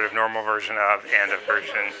have a sort of normal version of and a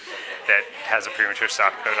version that has a premature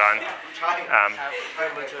stop codon.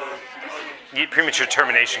 Premature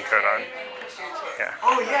termination codon. Yeah.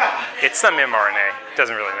 Oh yeah. It's some mRNA.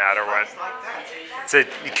 Doesn't really matter what. So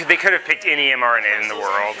they could have picked any mRNA in the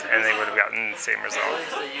world, and they would have gotten the same result. What is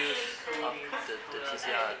the use of the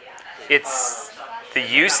TCR? It's the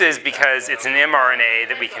use is because it's an mRNA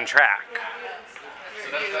that we can track.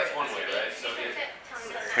 So that's one way, right? So if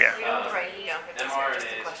Yeah. mRNA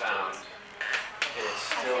is found, it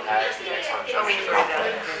still has the exon junction.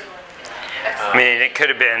 I mean, it could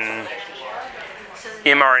have been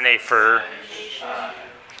mRNA for.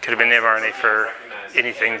 Could have been mRNA for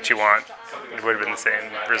anything that you want. It would have been the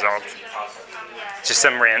same result. Just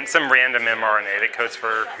some random mRNA that codes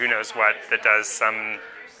for who knows what that does something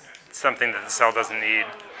that the cell doesn't need.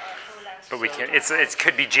 But we can. It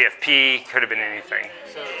could be GFP. Could have been anything.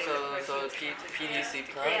 So PDC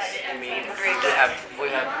plus. I mean, we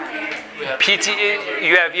have PT.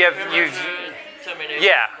 You've termination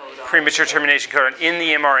yeah. codon. Premature termination codon in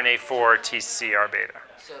the mRNA for TCR beta.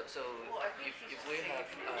 So if we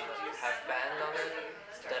have band on it,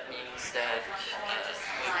 that means that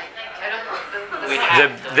we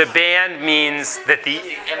have The band means that the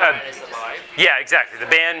mRNA is alive. yeah, exactly. The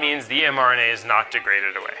band means the mRNA is not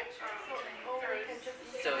degraded away.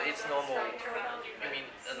 So it's normal. I mean,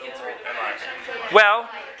 a normal mRNA. Well,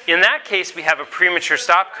 in that case, we have a premature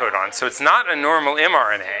stop codon, so it's not a normal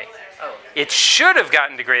mRNA. Oh. It should have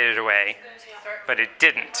gotten degraded away, but it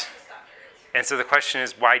didn't. And so the question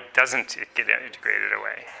is, why doesn't it get degraded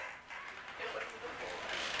away?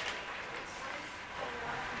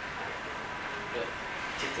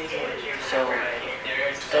 So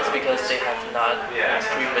that's because they have not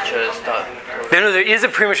premature stop. No, there is a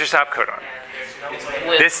premature stop codon.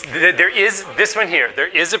 There is this one here. There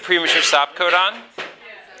is a premature stop codon.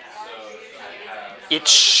 It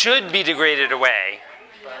should be degraded away,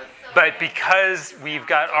 but because we've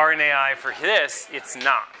got RNAi for this, it's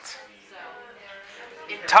not.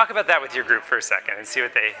 Talk about that with your group for a second and see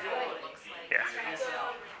what they. Yeah.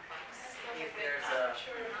 If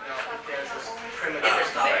there's a premature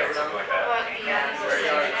stop codon,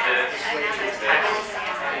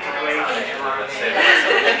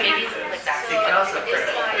 because of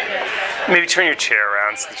premature. Maybe turn your chair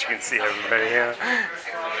around so that you can see everybody. Yeah.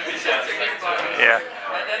 Yeah.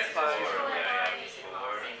 That's fine.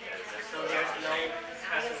 So there's no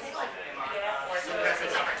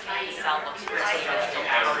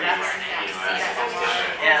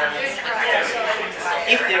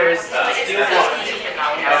if there is still one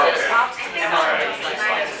mRNA,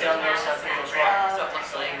 still no something goes wrong.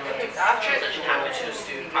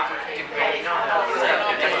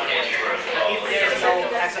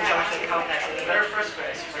 complex in the very first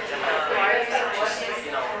place, for example,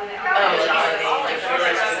 you know,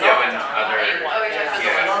 Yeah, when other,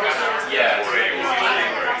 yeah,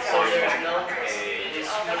 so there's no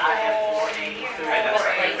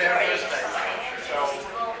IF483 very first place. So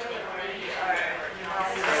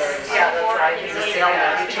Yeah, that's right. it's a cell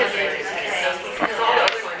that Because all the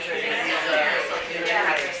other ones are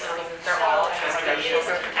they're all translations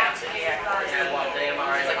of capacity. and what the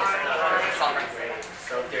MRI is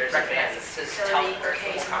so there's a band. It's just tough or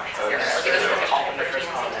case comics. So Like it doesn't call in the first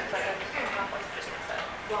column.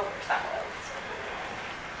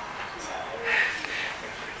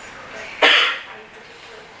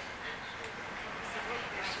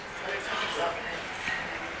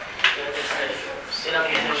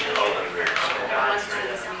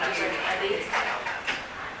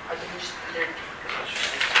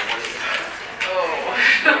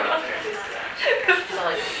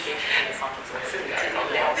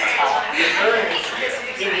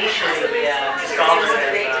 Initially, we discovered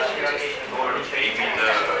that or maybe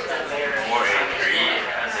the more angry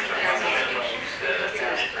as a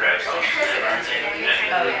perhaps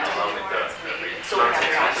along with the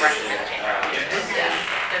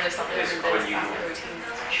is when you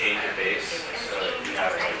change the base, so you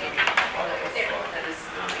have to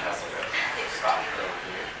stop here.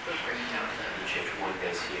 You change one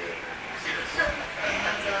base here. So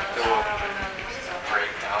we'll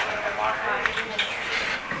break down the mRNA.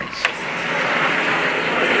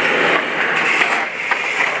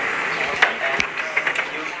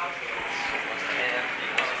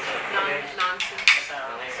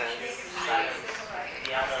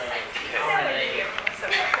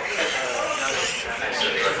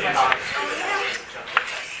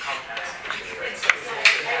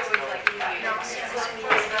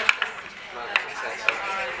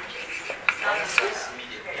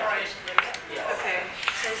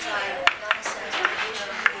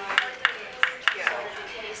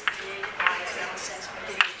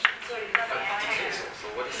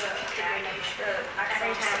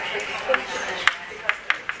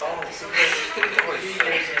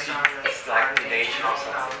 It's like the nature of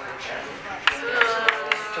something.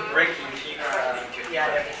 to break into You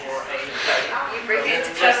break it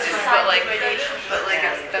into pieces, but like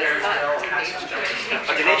that's not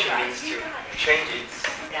Ordination means to change its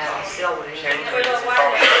change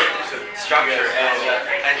structure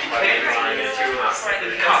and decay into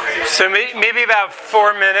So maybe about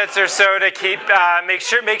 4 minutes or so to keep. Make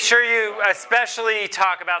sure you especially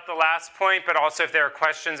talk about the last point, but also if there are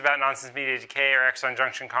questions about nonsense-mediated decay or exon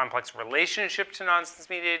junction complex relationship to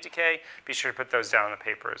nonsense-mediated decay, be sure to put those down on the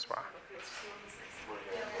paper as well.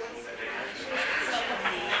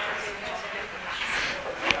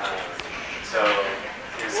 So,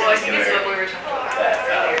 well, I think it's what we were talking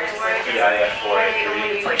about earlier.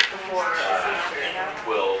 EIF483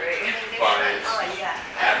 will bind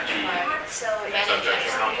at the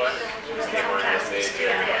subjunction complex. The mRNA is made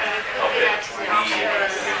to help it leave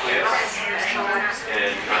the nucleus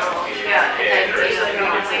and nonsense-mediated decay occurs in the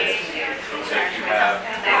nucleus. So if you have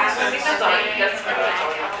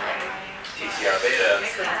TCR beta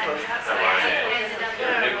mRNA in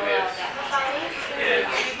the nucleus and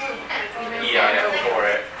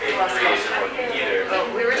EIF483 is working either,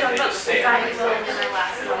 We were talking about stay in the nucleus.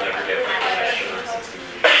 You'll never get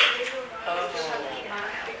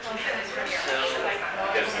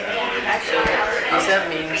Does that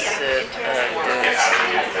mean that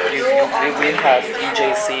if we have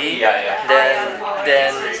EJC,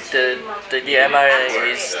 then the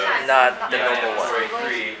mRNA is not the normal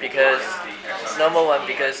one?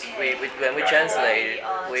 Because when we translate,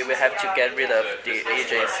 we will have to get rid of the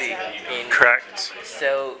EJC. Correct.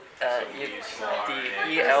 So if the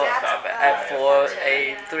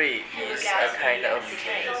ELF4A3 is a kind of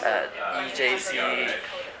EJC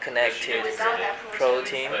connected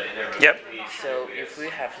protein. Yep. So if we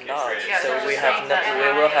have not, so we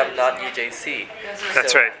will have not EJC.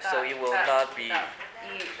 That's right. So it will not be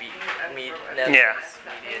Yeah.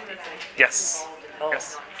 Yes. Oh,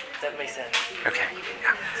 Yes. that makes sense. Okay.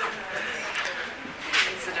 Yeah.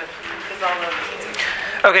 because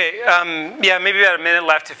Okay. Yeah. Maybe about a minute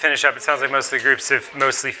left to finish up. It sounds like most of the groups have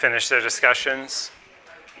mostly finished their discussions.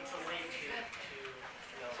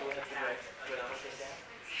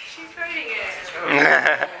 she's writing it.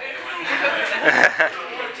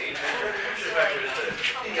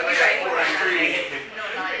 Do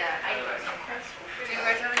you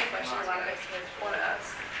guys have any questions you guys want to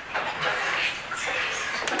ask?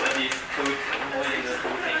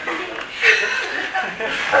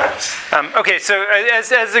 Okay, so as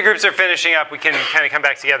the groups are finishing up, we can kind of come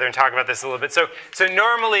back together and talk about this a little bit. So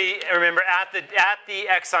normally, remember, at the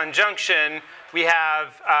exon junction, we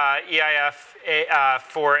have EIF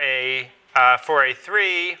for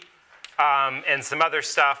A3 and some other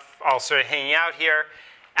stuff all sort of hanging out here.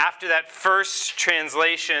 After that first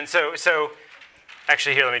translation, so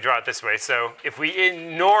actually here, let me draw it this way. So if we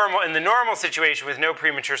in the normal situation with no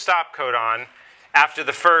premature stop codon, after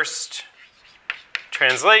the first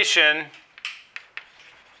translation,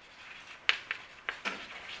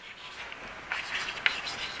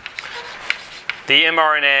 the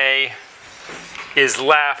mRNA is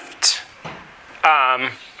left.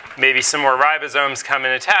 Maybe some more ribosomes come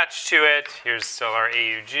and attach to it. Here's still our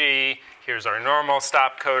AUG. Here's our normal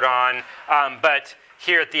stop codon. But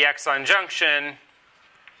here at the exon junction,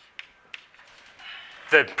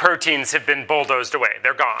 the proteins have been bulldozed away.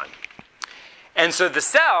 They're gone. And so the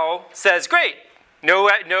cell says, great, no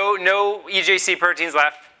EJC proteins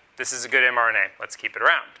left. This is a good mRNA. Let's keep it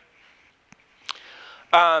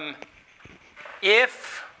around.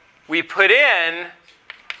 If we put in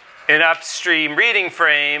an upstream reading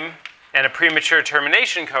frame and a premature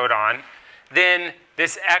termination codon, then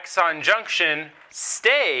this exon junction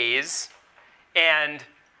stays, and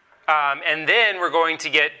then we're going to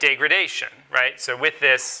get degradation, right? So with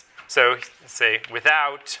this, so say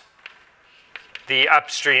without the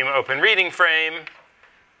upstream open reading frame,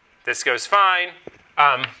 this goes fine.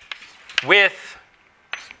 With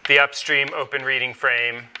the upstream open reading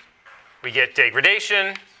frame, we get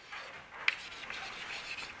degradation.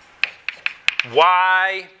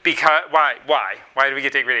 Why? Because why? Why do we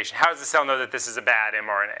get degradation? How does the cell know that this is a bad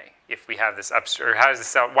mRNA if we have this upstream? Or how does the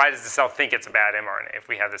cell? Why does the cell think it's a bad mRNA if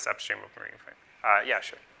we have this upstream open reading frame? Yeah,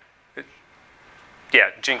 sure.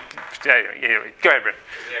 Yeah, go ahead, Brent.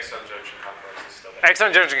 The exon junction complex is still there.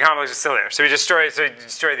 Exon junction complex is still there, so we destroy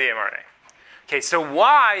the mRNA. Okay, so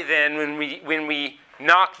why then, when we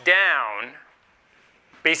knock down,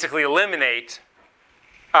 basically eliminate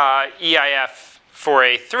EIF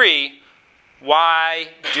 4A3, why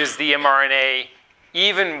does the mRNA,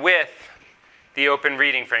 even with the open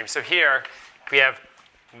reading frame? So here we have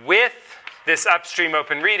with this upstream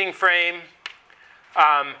open reading frame,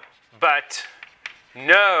 but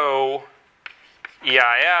no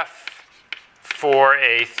EIF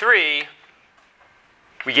 4A3,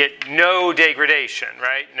 we get no degradation,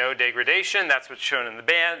 right? No degradation. That's what's shown in the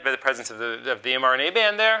band by the presence of the mRNA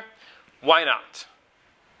band there. Why not?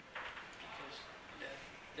 Because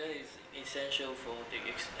that is essential for the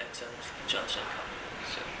exon junction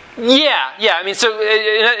complex. So. Yeah. I mean, so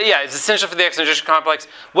it's essential for the exon junction complex.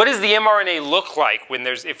 What does the mRNA look like when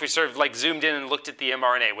if we sort of like zoomed in and looked at the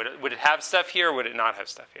mRNA? Would it have stuff here, or would it not have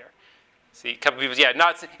stuff here? See, a couple people, the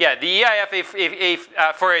EIF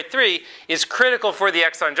 4A3 is critical for the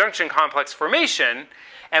exon junction complex formation,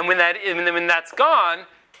 and when that's gone,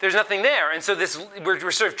 there's nothing there, and so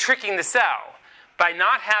we're sort of tricking the cell by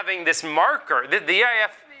not having this marker. The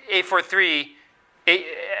EIF A43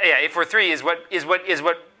 is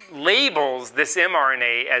what labels this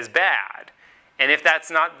mRNA as bad, and if that's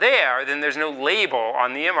not there, then there's no label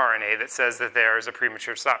on the mRNA that says that there is a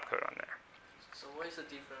premature stop codon there. So what is the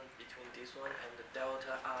difference between this one and the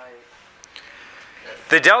delta I?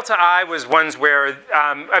 The delta I was ones where,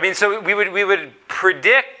 so we would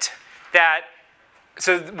predict that,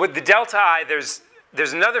 so with the delta I, there's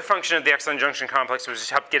another function of the exon junction complex which is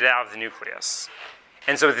to help get it out of the nucleus.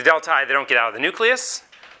 And so with the delta I, they don't get out of the nucleus.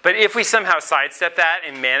 But if we somehow sidestep that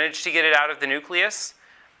and manage to get it out of the nucleus,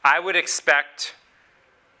 I would expect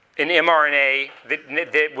an mRNA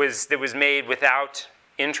that was made without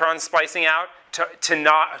intron splicing out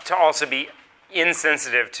to also be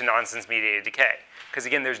insensitive to nonsense-mediated decay. Because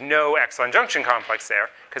again, there's no exon junction complex there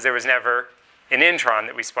because there was never an intron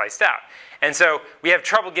that we spliced out. And so we have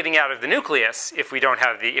trouble getting out of the nucleus if we don't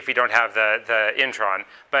have the intron.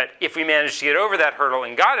 But if we managed to get over that hurdle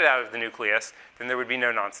and got it out of the nucleus, then there would be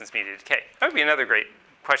no nonsense-mediated decay. That would be another great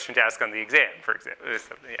question to ask on the exam, for example.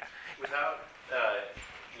 Yeah. Without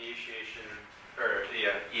initiation or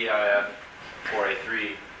EIF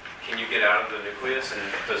 4A3, can you get out of the nucleus and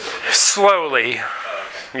does it? Slowly. Oh,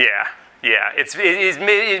 okay. Yeah.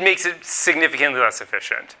 It makes it significantly less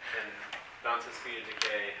efficient. And nonsense-mediated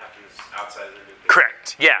decay happens outside of the nucleus.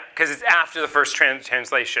 Correct. Yeah, because it's after the first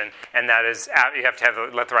translation, and that is you have to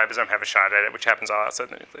let the ribosome have a shot at it, which happens all outside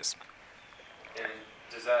the nucleus. And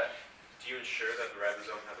do you ensure that the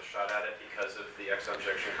ribosome has a shot at it because of the exon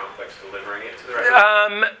junction complex delivering it to the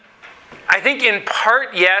ribosome? I think in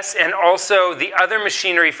part, yes, and also the other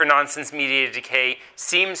machinery for nonsense-mediated decay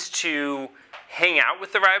seems to hang out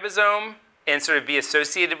with the ribosome and sort of be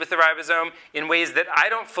associated with the ribosome in ways that I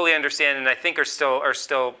don't fully understand and I think are still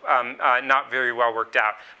not very well worked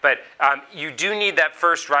out. But you do need that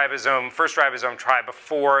first ribosome try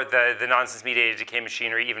before the nonsense-mediated decay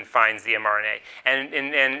machinery even finds the mRNA. And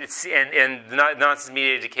the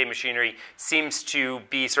nonsense-mediated decay machinery seems to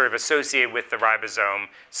be sort of associated with the ribosome,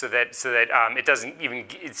 so that it doesn't even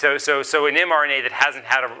so an mRNA that hasn't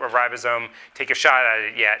had a ribosome take a shot at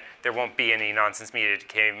it yet, there won't be any nonsense-mediated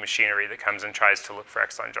decay machinery that comes and tries to look for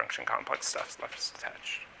exon junction complex stuff left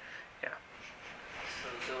attached. Yeah.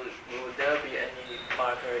 So will there be any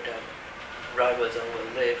marker that ribosome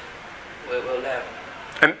will left?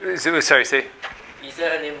 Sorry, say. Is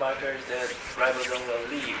there any markers that ribosome will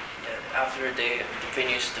leave after they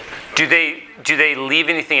finish the? Do they leave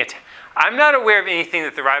anything? I'm not aware of anything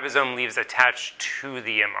that the ribosome leaves attached to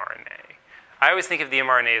the mRNA. I always think of the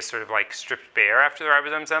mRNA as sort of like stripped bare after the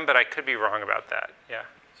ribosome's done, but I could be wrong about that. Yeah.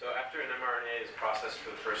 So after an mRNA is processed for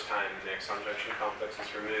the first time and the exon junction complex is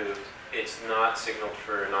removed, it's not signaled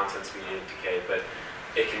for nonsense-mediated decay, but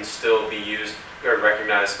it can still be used or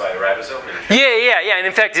recognized by a ribosome. Yeah, and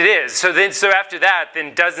in fact it is. So after that,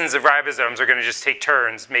 then dozens of ribosomes are going to just take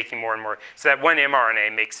turns making more and more. So that one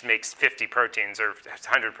mRNA makes 50 proteins or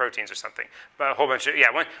 100 proteins or something. But a whole bunch of,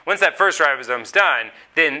 once that first ribosome's done,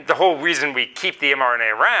 then the whole reason we keep the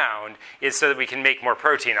mRNA around is so that we can make more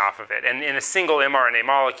protein off of it. And in a single mRNA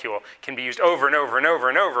molecule can be used over and over and over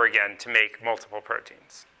and over again to make multiple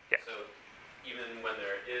proteins. Yeah. So even when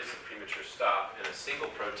there is a premature stop and a single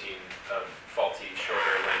protein of faulty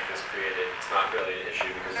shorter length is created, it's not really an issue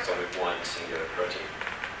because it's only one singular protein.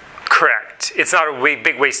 Correct. It's not a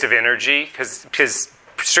big waste of energy because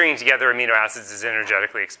stringing together amino acids is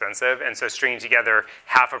energetically expensive, and so stringing together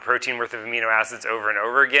half a protein worth of amino acids over and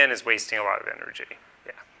over again is wasting a lot of energy.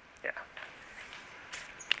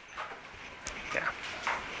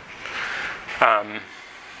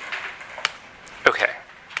 Okay.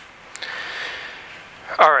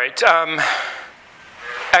 All right.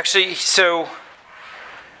 Actually, so I'm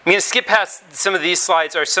going to skip past some of these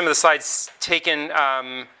slides, or some of the slides taken,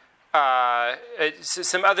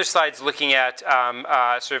 some other slides looking at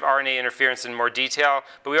sort of RNA interference in more detail,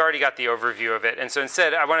 but we already got the overview of it. And so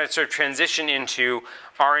instead, I want to sort of transition into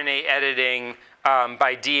RNA editing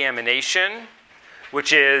by deamination,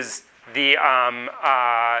 which is the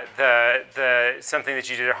something that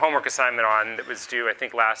you did a homework assignment on that was due, I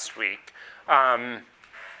think, last week.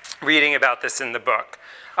 Reading about this in the book.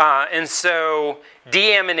 And so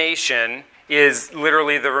deamination is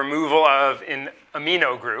literally the removal of an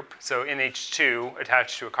amino group, so NH2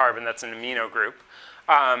 attached to a carbon, that's an amino group,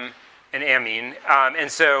 an amine.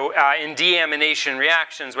 And so in deamination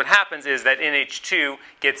reactions, what happens is that NH2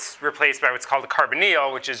 gets replaced by what's called a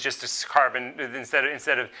carbonyl, which is just a carbon. Instead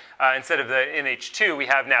of the NH2, we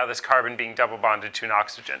have now this carbon being double bonded to an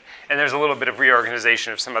oxygen. And there's a little bit of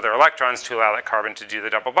reorganization of some other electrons to allow that carbon to do the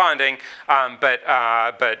double bonding. But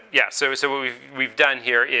yeah, so what we've done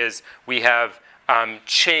here is we have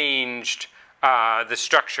changed the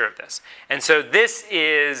structure of this. And so this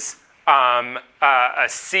is a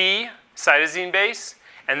C cytosine base,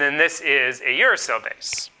 and then this is a uracil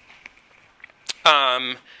base.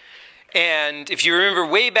 And if you remember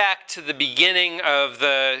way back to the beginning of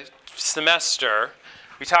the semester,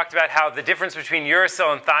 we talked about how the difference between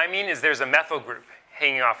uracil and thymine is there's a methyl group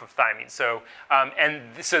hanging off of thymine. So,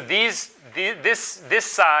 this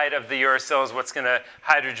side of the uracil is what's going to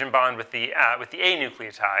hydrogen bond with the A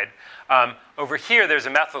nucleotide. Over here, there's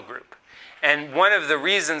a methyl group. And one of the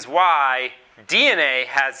reasons why DNA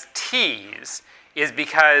has T's is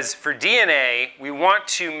because for DNA, we want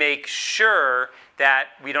to make sure that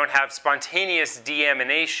we don't have spontaneous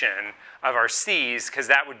deamination of our C's, because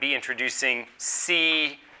that would be introducing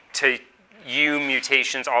C to U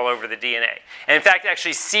mutations all over the DNA. And in fact,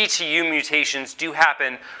 actually, C to U mutations do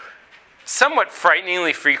happen somewhat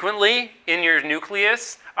frighteningly frequently in your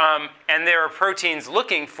nucleus. And there are proteins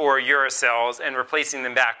looking for uracils and replacing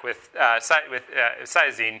them back with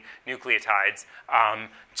cytosine nucleotides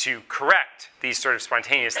to correct these sort of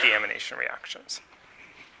spontaneous deamination reactions.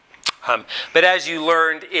 But as you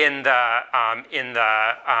learned in the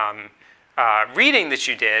reading that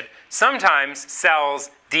you did, sometimes cells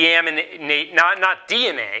deaminate, not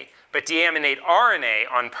DNA, but deaminate RNA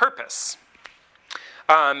on purpose.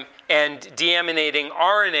 And deaminating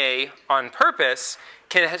RNA on purpose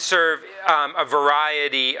can serve a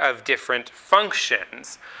variety of different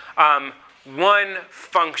functions. One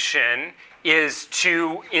function is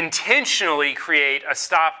to intentionally create a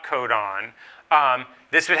stop codon.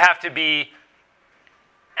 This would have to be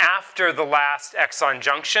after the last exon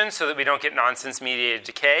junction so that we don't get nonsense-mediated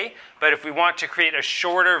decay. But if we want to create a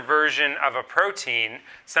shorter version of a protein,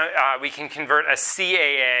 so, we can convert a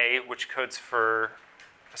CAA, which codes for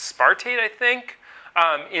aspartate, I think,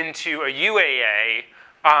 into a UAA,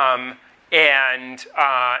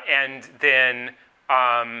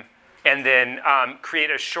 and then create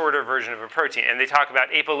a shorter version of a protein. And they talk about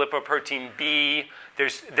apolipoprotein B.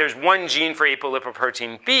 There's one gene for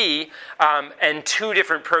apolipoprotein B and two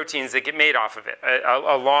different proteins that get made off of it,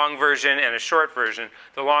 a long version and a short version.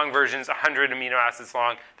 The long version is 100 amino acids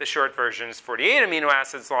long. The short version is 48 amino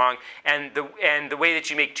acids long. And the way that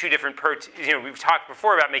you make two different proteins, we've talked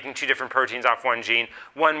before about making two different proteins off one gene.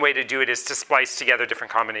 One way to do it is to splice together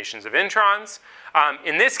different combinations of introns.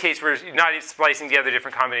 In this case, we're not splicing together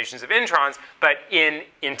different combinations of introns, but in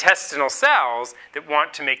intestinal cells that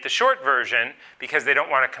want to make the short version because they don't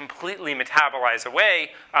want to completely metabolize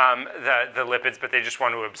away the lipids, but they just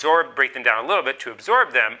want to break them down a little bit to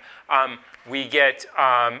absorb them. We get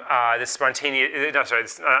this spontaneous, no, sorry,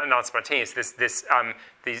 not spontaneous, these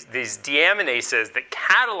deaminases that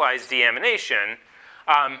catalyze deamination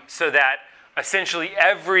so that essentially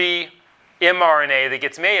every mRNA that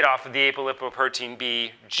gets made off of the apolipoprotein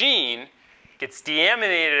B gene gets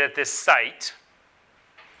deaminated at this site,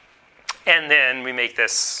 and then we make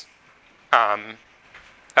this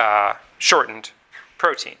shortened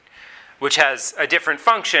protein, which has a different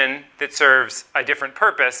function that serves a different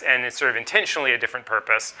purpose, and it's sort of intentionally a different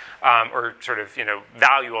purpose, or sort of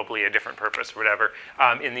valuably a different purpose, or whatever,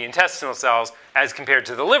 in the intestinal cells as compared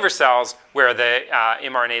to the liver cells where the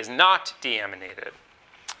mRNA is not deaminated.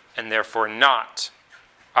 And therefore not,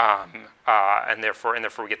 and therefore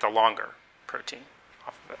we get the longer protein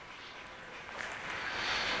off of it.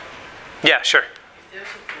 Yeah, sure. If there's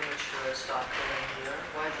a premature stop codon here,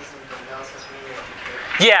 why doesn't the nonsense-mediated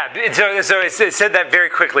decay? Yeah, so it said that very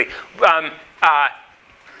quickly.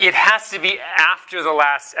 It has to be after the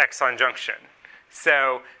last exon junction.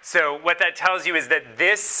 So what that tells you is that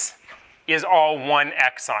this is all one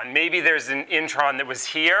exon. Maybe there's an intron that was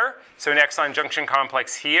here, so an exon junction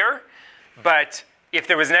complex here, but if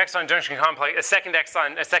there was an exon junction complex, a second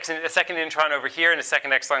intron over here and a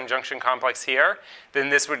second exon junction complex here, then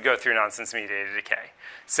this would go through nonsense-mediated decay.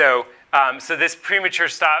 So this premature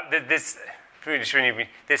stop, this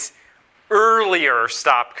earlier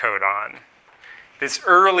stop codon,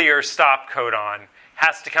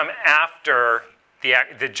 has to come after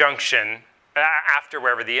the junction, after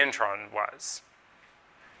wherever the intron was,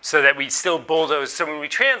 so that we still bulldoze. So when we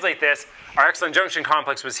translate this, our exon junction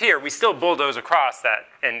complex was here. We still bulldoze across that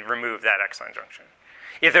and remove that exon junction.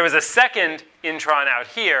 If there was a second intron out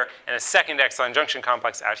here and a second exon junction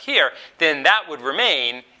complex out here, then that would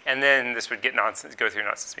remain, and then this would go through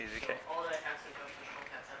nonsense-mediated decay. So all the exon junction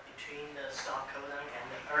contacts are between the stop codon and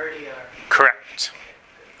the earlier. Correct.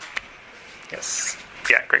 Yes.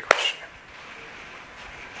 Yeah. Great question.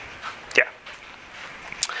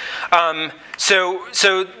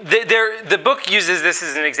 The book uses this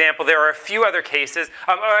as an example. There are a few other cases.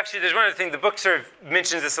 Actually, there's one other thing. The book sort of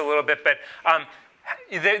mentions this a little bit, but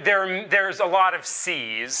there's a lot of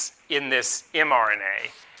Cs in this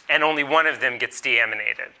mRNA, and only one of them gets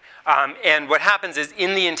deaminated. And what happens is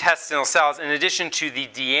in the intestinal cells, in addition to the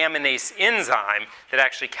deaminase enzyme that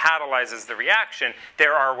actually catalyzes the reaction,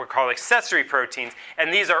 there are what we call accessory proteins,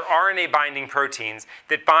 and these are RNA-binding proteins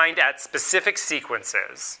that bind at specific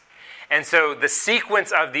sequences. And so the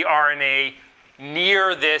sequence of the RNA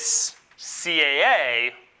near this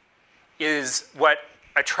CAA is what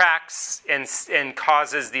attracts and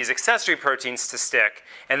causes these accessory proteins to stick.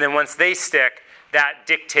 And then once they stick, that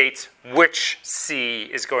dictates which C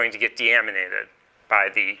is going to get deaminated by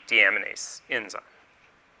the deaminase enzyme.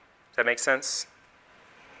 Does that make sense?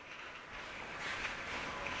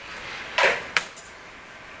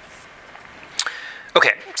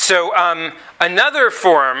 Okay, so another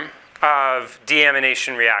form of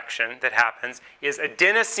deamination reaction that happens is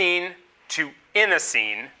adenosine to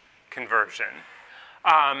inosine conversion.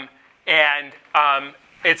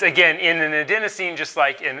 It's, again, in an adenosine, just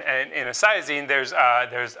like in a cytosine, there's an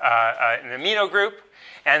amino group,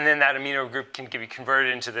 and then that amino group can be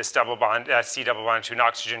converted into this double bond, C double bond to an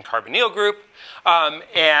oxygen carbonyl group.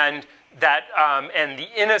 And the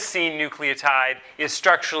inosine nucleotide is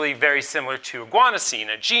structurally very similar to a guanosine,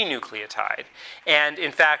 a G nucleotide. And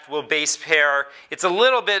in fact, will base pair. It's a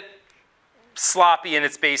little bit sloppy in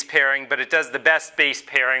its base pairing, but it does the best base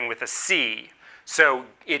pairing with a C. So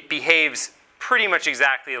it behaves pretty much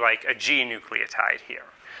exactly like a G nucleotide here.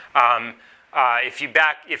 if you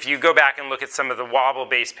go back and look at some of the wobble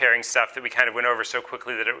base pairing stuff that we kind of went over so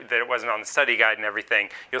quickly that it wasn't on the study guide and everything,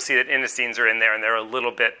 you'll see that inosines are in there and they're a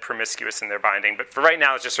little bit promiscuous in their binding. But for right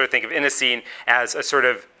now, let's just sort of think of inosine as a sort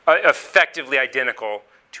of effectively identical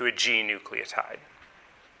to a G nucleotide.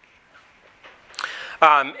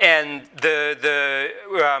 And the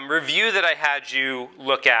review that I had you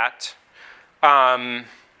look at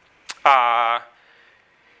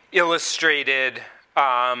illustrated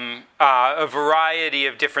a variety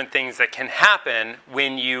of different things that can happen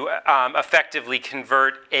when you effectively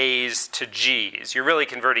convert A's to G's. You're really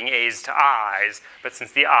converting A's to I's, but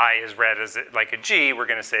since the I is read as like a G, we're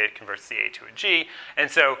going to say it converts the A to a G. And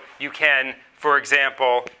so you can, for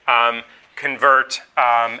example, convert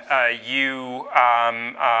a U,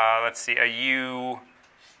 let's see, a U,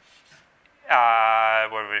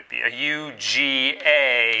 what would it be? A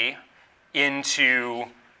UGA into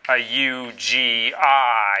a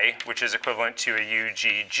UGI, which is equivalent to a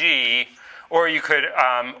UGG, or you could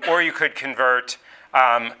convert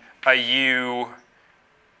a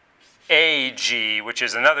UAG, which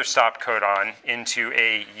is another stop codon, into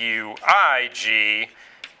a UIG,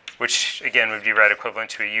 which again would be read equivalent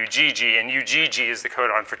to a UGG, and UGG is the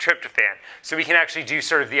codon for tryptophan. So we can actually do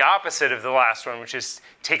sort of the opposite of the last one, which is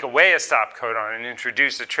take away a stop codon and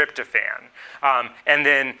introduce a tryptophan. And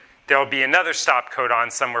then there'll be another stop codon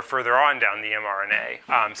somewhere further on down the mRNA,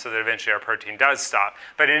 so that eventually our protein does stop.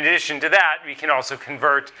 But in addition to that, we can also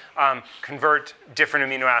convert different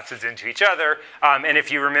amino acids into each other. And if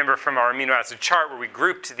you remember from our amino acid chart where we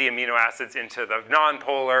grouped the amino acids into the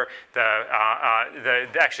nonpolar,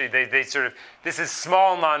 actually they sort of, this is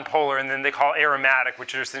small nonpolar, and then they call aromatic,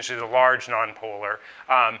 which are essentially the large nonpolar.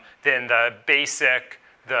 Then the basic,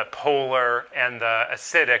 the polar, and the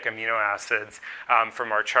acidic amino acids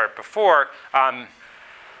from our chart before,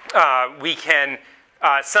 we can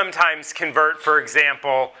sometimes convert, for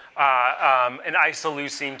example, an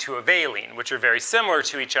isoleucine to a valine, which are very similar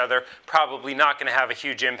to each other, probably not going to have a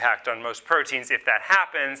huge impact on most proteins if that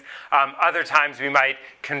happens. Other times we might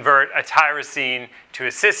convert a tyrosine to a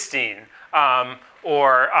cysteine,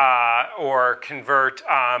 or convert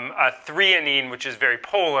a threonine, which is very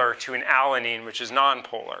polar, to an alanine, which is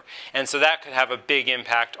nonpolar. And so that could have a big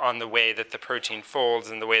impact on the way that the protein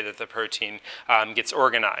folds and the way that the protein gets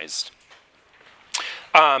organized.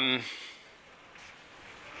 And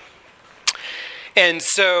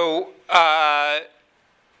so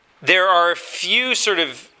there are a few sort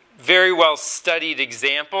of very well studied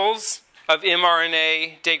examples of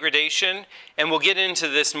mRNA degradation, and we'll get into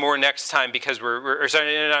this more next time because we're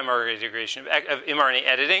sorry, not mRNA degradation, of mRNA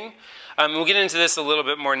editing. We'll get into this a little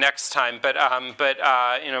bit more next time, but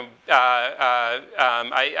you know,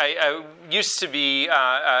 I used to be,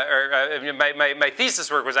 my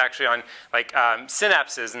thesis work was actually on like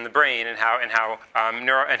synapses in the brain and how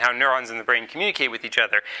neurons in the brain communicate with each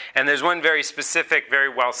other. And there's one very specific, very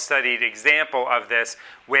well studied example of this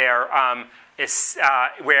where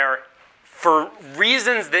for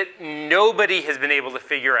reasons that nobody has been able to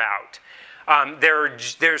figure out, there are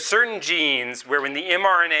certain genes where when the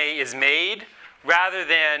mRNA is made, rather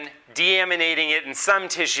than deaminating it in some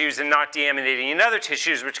tissues and not deaminating in other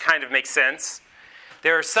tissues, which kind of makes sense,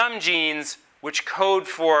 there are some genes which code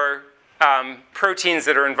for proteins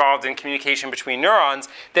that are involved in communication between neurons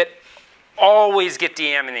that always get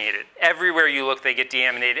deaminated. Everywhere you look, they get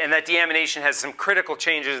deaminated. And that deamination has some critical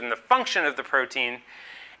changes in the function of the protein,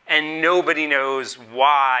 and nobody knows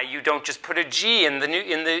why you don't just put a G in the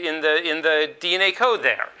DNA code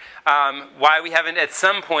there. Why we haven't at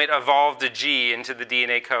some point evolved a G into the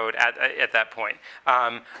DNA code at that point,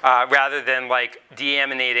 rather than like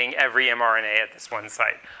deaminating every mRNA at this one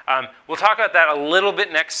site. We'll talk about that a little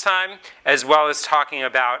bit next time, as well as talking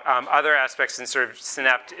about other aspects in sort of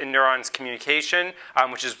synaptic in neurons communication,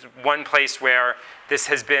 which is one place where this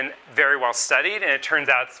has been very well studied, and it turns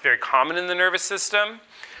out it's very common in the nervous system.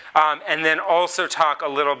 And then also talk a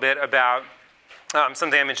little bit about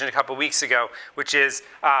something I mentioned a couple weeks ago, which is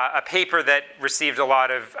a paper that received a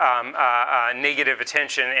lot of negative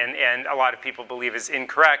attention and a lot of people believe is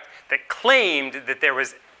incorrect, that claimed that there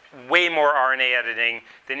was way more RNA editing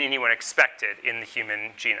than anyone expected in the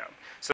human genome. So